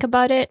to think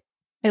about it?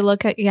 I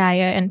look at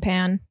Gaia and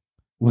Pan.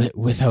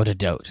 Without a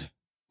doubt.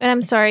 And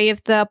I'm sorry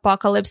if the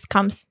apocalypse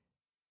comes.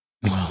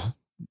 Well,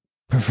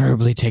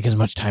 preferably take as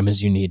much time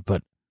as you need,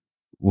 but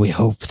we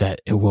hope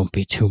that it won't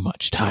be too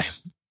much time.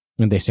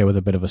 And they say with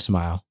a bit of a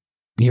smile,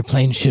 your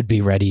plane should be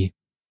ready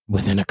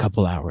within a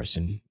couple hours,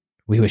 and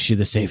we wish you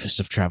the safest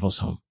of travels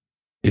home.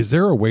 Is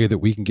there a way that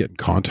we can get in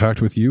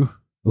contact with you,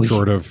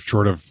 short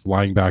of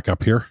lying back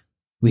up here?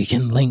 We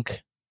can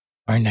link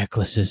our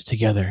necklaces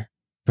together,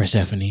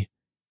 Persephone,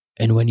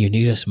 and when you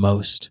need us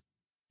most,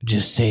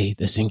 just say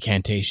this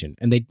incantation.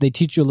 And they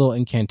teach you a little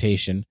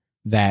incantation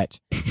that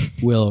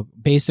will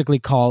basically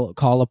call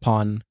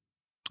upon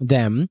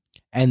them,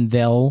 and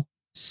they'll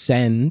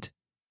send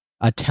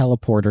a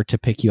teleporter to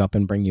pick you up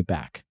and bring you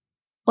back.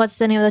 What's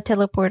the name of the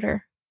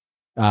teleporter?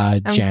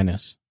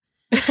 Janice.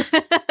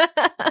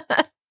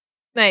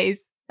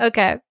 Nice.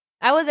 Okay.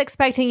 I was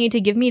expecting you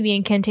to give me the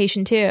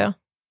incantation too,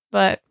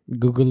 but...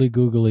 Googly.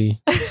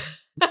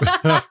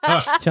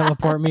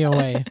 Teleport me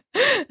away.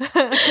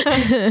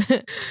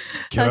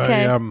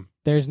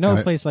 There's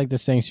no place like the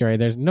sanctuary.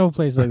 There's no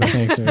place like the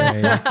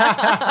sanctuary.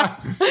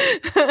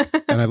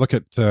 And I look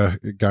at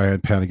Gaia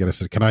and Pan again. I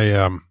said, can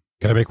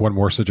Can I make one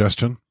more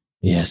suggestion?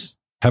 Yes,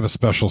 Have a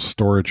special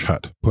storage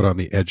hut put on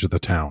the edge of the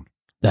town.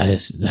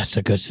 that's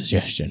a good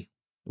suggestion.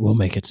 We'll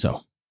make it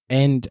so.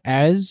 And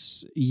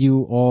as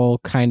you all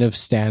kind of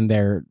stand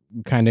there,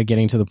 kind of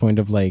getting to the point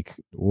of like,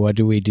 what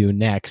do we do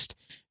next?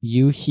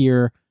 You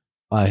hear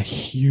a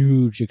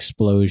huge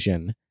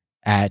explosion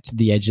at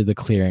the edge of the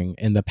clearing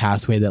in the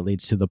pathway that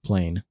leads to the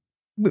plain.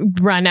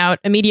 Run out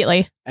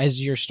immediately.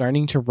 As you're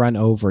starting to run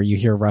over, you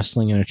hear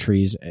rustling in the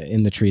trees,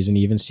 and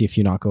you even see a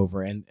few knock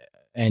over,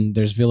 and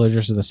there's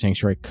villagers of the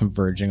sanctuary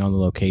converging on the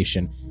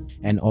location,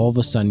 and all of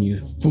a sudden you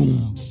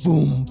boom,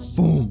 boom,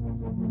 boom.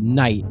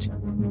 Night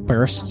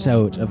bursts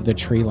out of the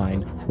tree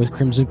line with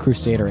Crimson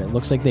Crusader. It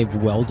looks like they've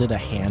welded a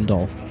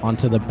handle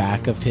onto the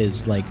back of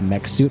his like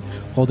mech suit,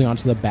 holding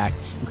onto the back,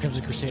 and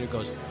Crimson Crusader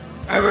goes,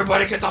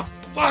 Everybody get the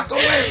fuck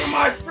away from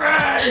my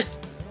friends!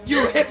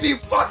 You hippie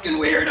fucking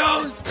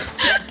weirdos!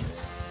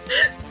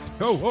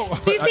 Oh,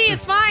 CC,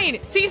 it's fine.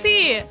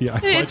 CC, Yeah, I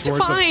fly it's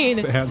towards fine.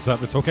 him. Hands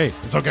up. It's okay.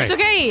 It's okay. It's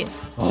okay.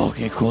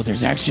 Okay, cool.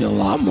 There's actually a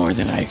lot more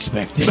than I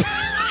expected.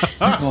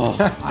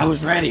 I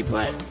was ready,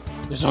 but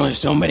there's only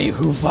so many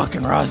who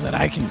fucking raws that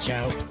I can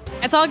chow.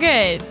 It's all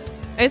good.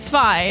 It's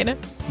fine.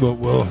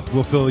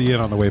 We'll fill you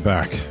in on the way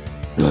back.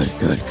 Good.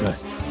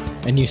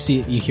 and you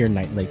hear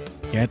Night like,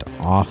 get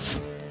off.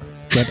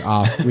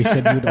 We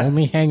said you'd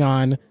only hang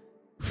on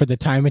for the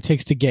time it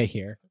takes to get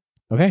here.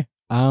 Okay.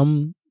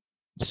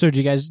 So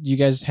do you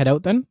guys head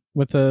out then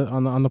with the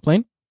on the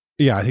plane?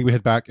 Yeah, I think we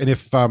head back. And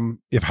if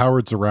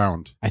Howard's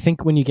around, I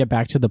think when you get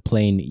back to the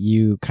plane,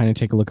 you kind of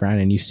take a look around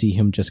and you see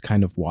him just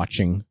kind of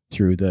watching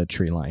through the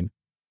tree line.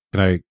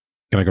 can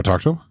I go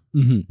talk to him?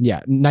 Mm-hmm.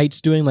 Yeah,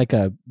 Knight's doing like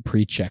a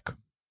pre-check.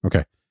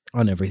 Okay.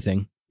 On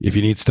everything, If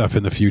you need stuff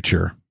in the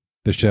future,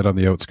 the shed on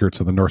the outskirts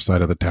of the north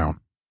side of the town.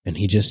 and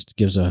he just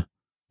gives a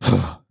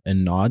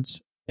and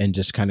nods and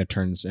just kind of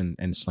turns and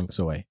slinks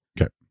away.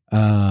 Okay.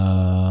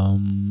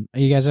 Are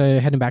you guys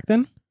heading back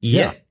then?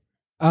 Yeah.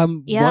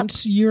 Yep.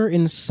 Once you're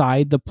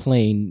inside the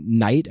plane,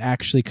 Knight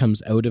actually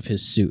comes out of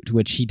his suit,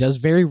 which he does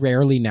very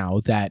rarely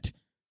now. That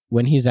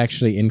when he's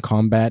actually in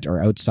combat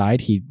or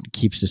outside, he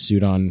keeps his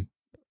suit on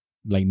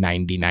like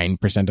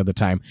 99% of the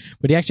time.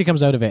 But he actually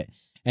comes out of it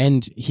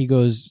and he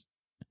goes,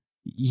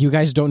 "You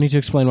guys don't need to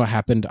explain what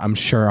happened. I'm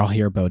sure I'll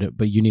hear about it,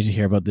 but you need to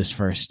hear about this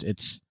first.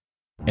 It's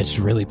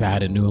really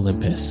bad at New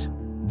Olympus.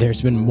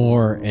 There's been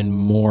more and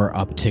more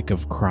uptick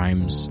of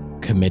crimes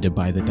committed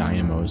by the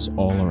Dynamos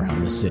all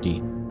around the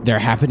city. They're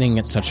happening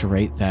at such a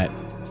rate that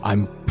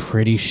I'm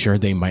pretty sure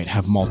they might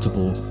have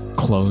multiple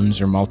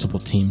clones or multiple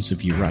teams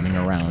of you running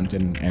around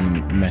and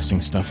messing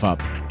stuff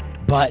up.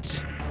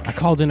 But I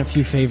called in a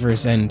few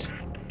favors and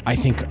I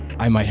think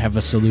I might have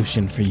a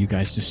solution for you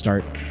guys to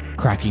start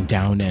cracking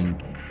down and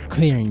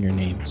clearing your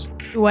names."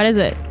 What is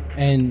it?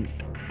 And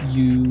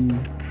you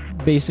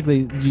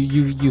basically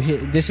you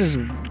hit, this is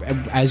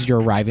as you're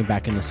arriving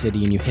back in the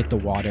city, and you hit the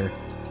water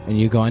and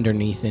you go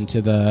underneath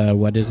into the,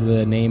 what is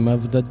the name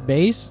of the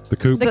base? The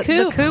coop. The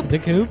coop. The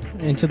coop,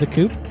 into the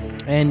coop.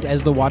 And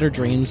as the water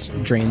drains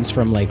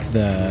from like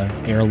the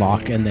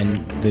airlock, and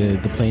then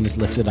the plane is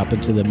lifted up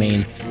into the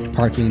main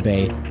parking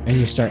bay, and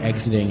you start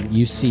exiting,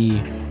 you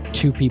see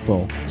two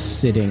people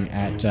sitting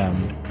at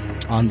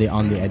on the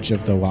edge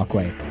of the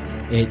walkway.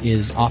 It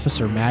is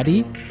Officer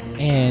Maddie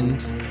and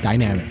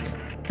Dynamic.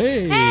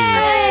 Hey!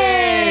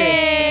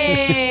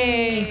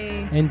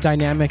 Hey! And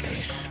Dynamic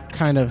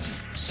kind of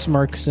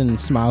smirks and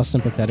smiles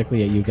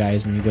sympathetically at you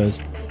guys, and he goes,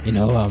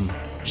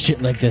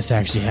 shit like this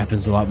actually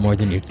happens a lot more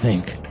than you'd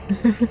think.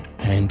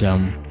 And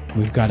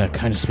we've got a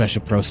kind of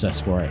special process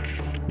for it.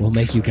 We'll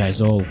make you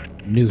guys all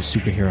new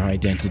superhero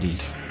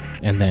identities,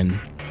 and then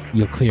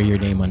you'll clear your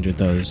name under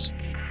those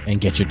and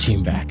get your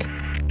team back.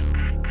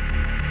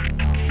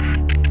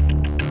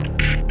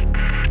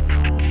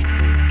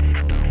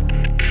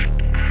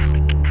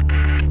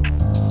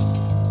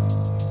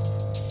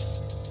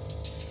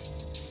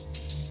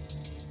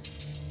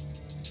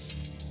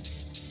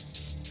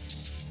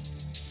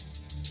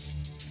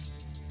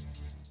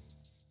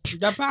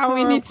 The power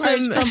We need of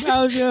Christ some-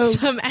 compels you.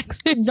 Some The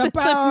exorcism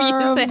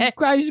power music. of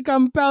Christ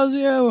compels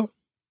you.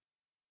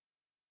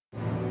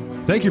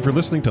 Thank you for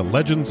listening to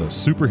Legends, a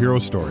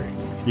Superhero Story.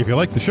 If you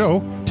liked the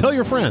show, tell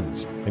your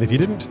friends. And if you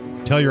didn't,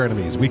 tell your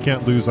enemies. We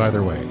can't lose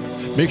either way.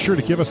 Make sure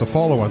to give us a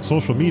follow on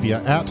social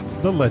media at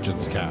The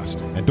Legends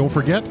Cast. And don't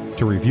forget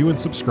to review and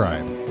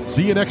subscribe.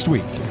 See you next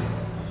week.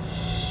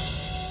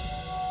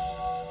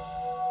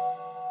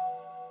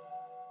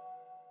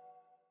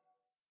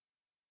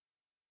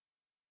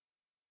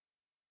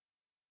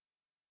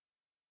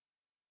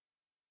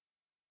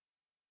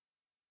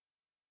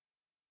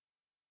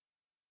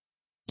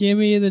 Give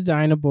me the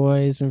Dyna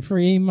Boys and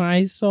free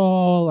my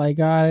soul. I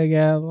gotta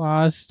get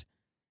lost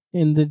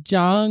in the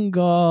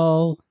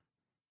jungle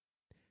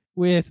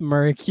with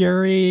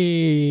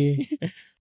Mercury.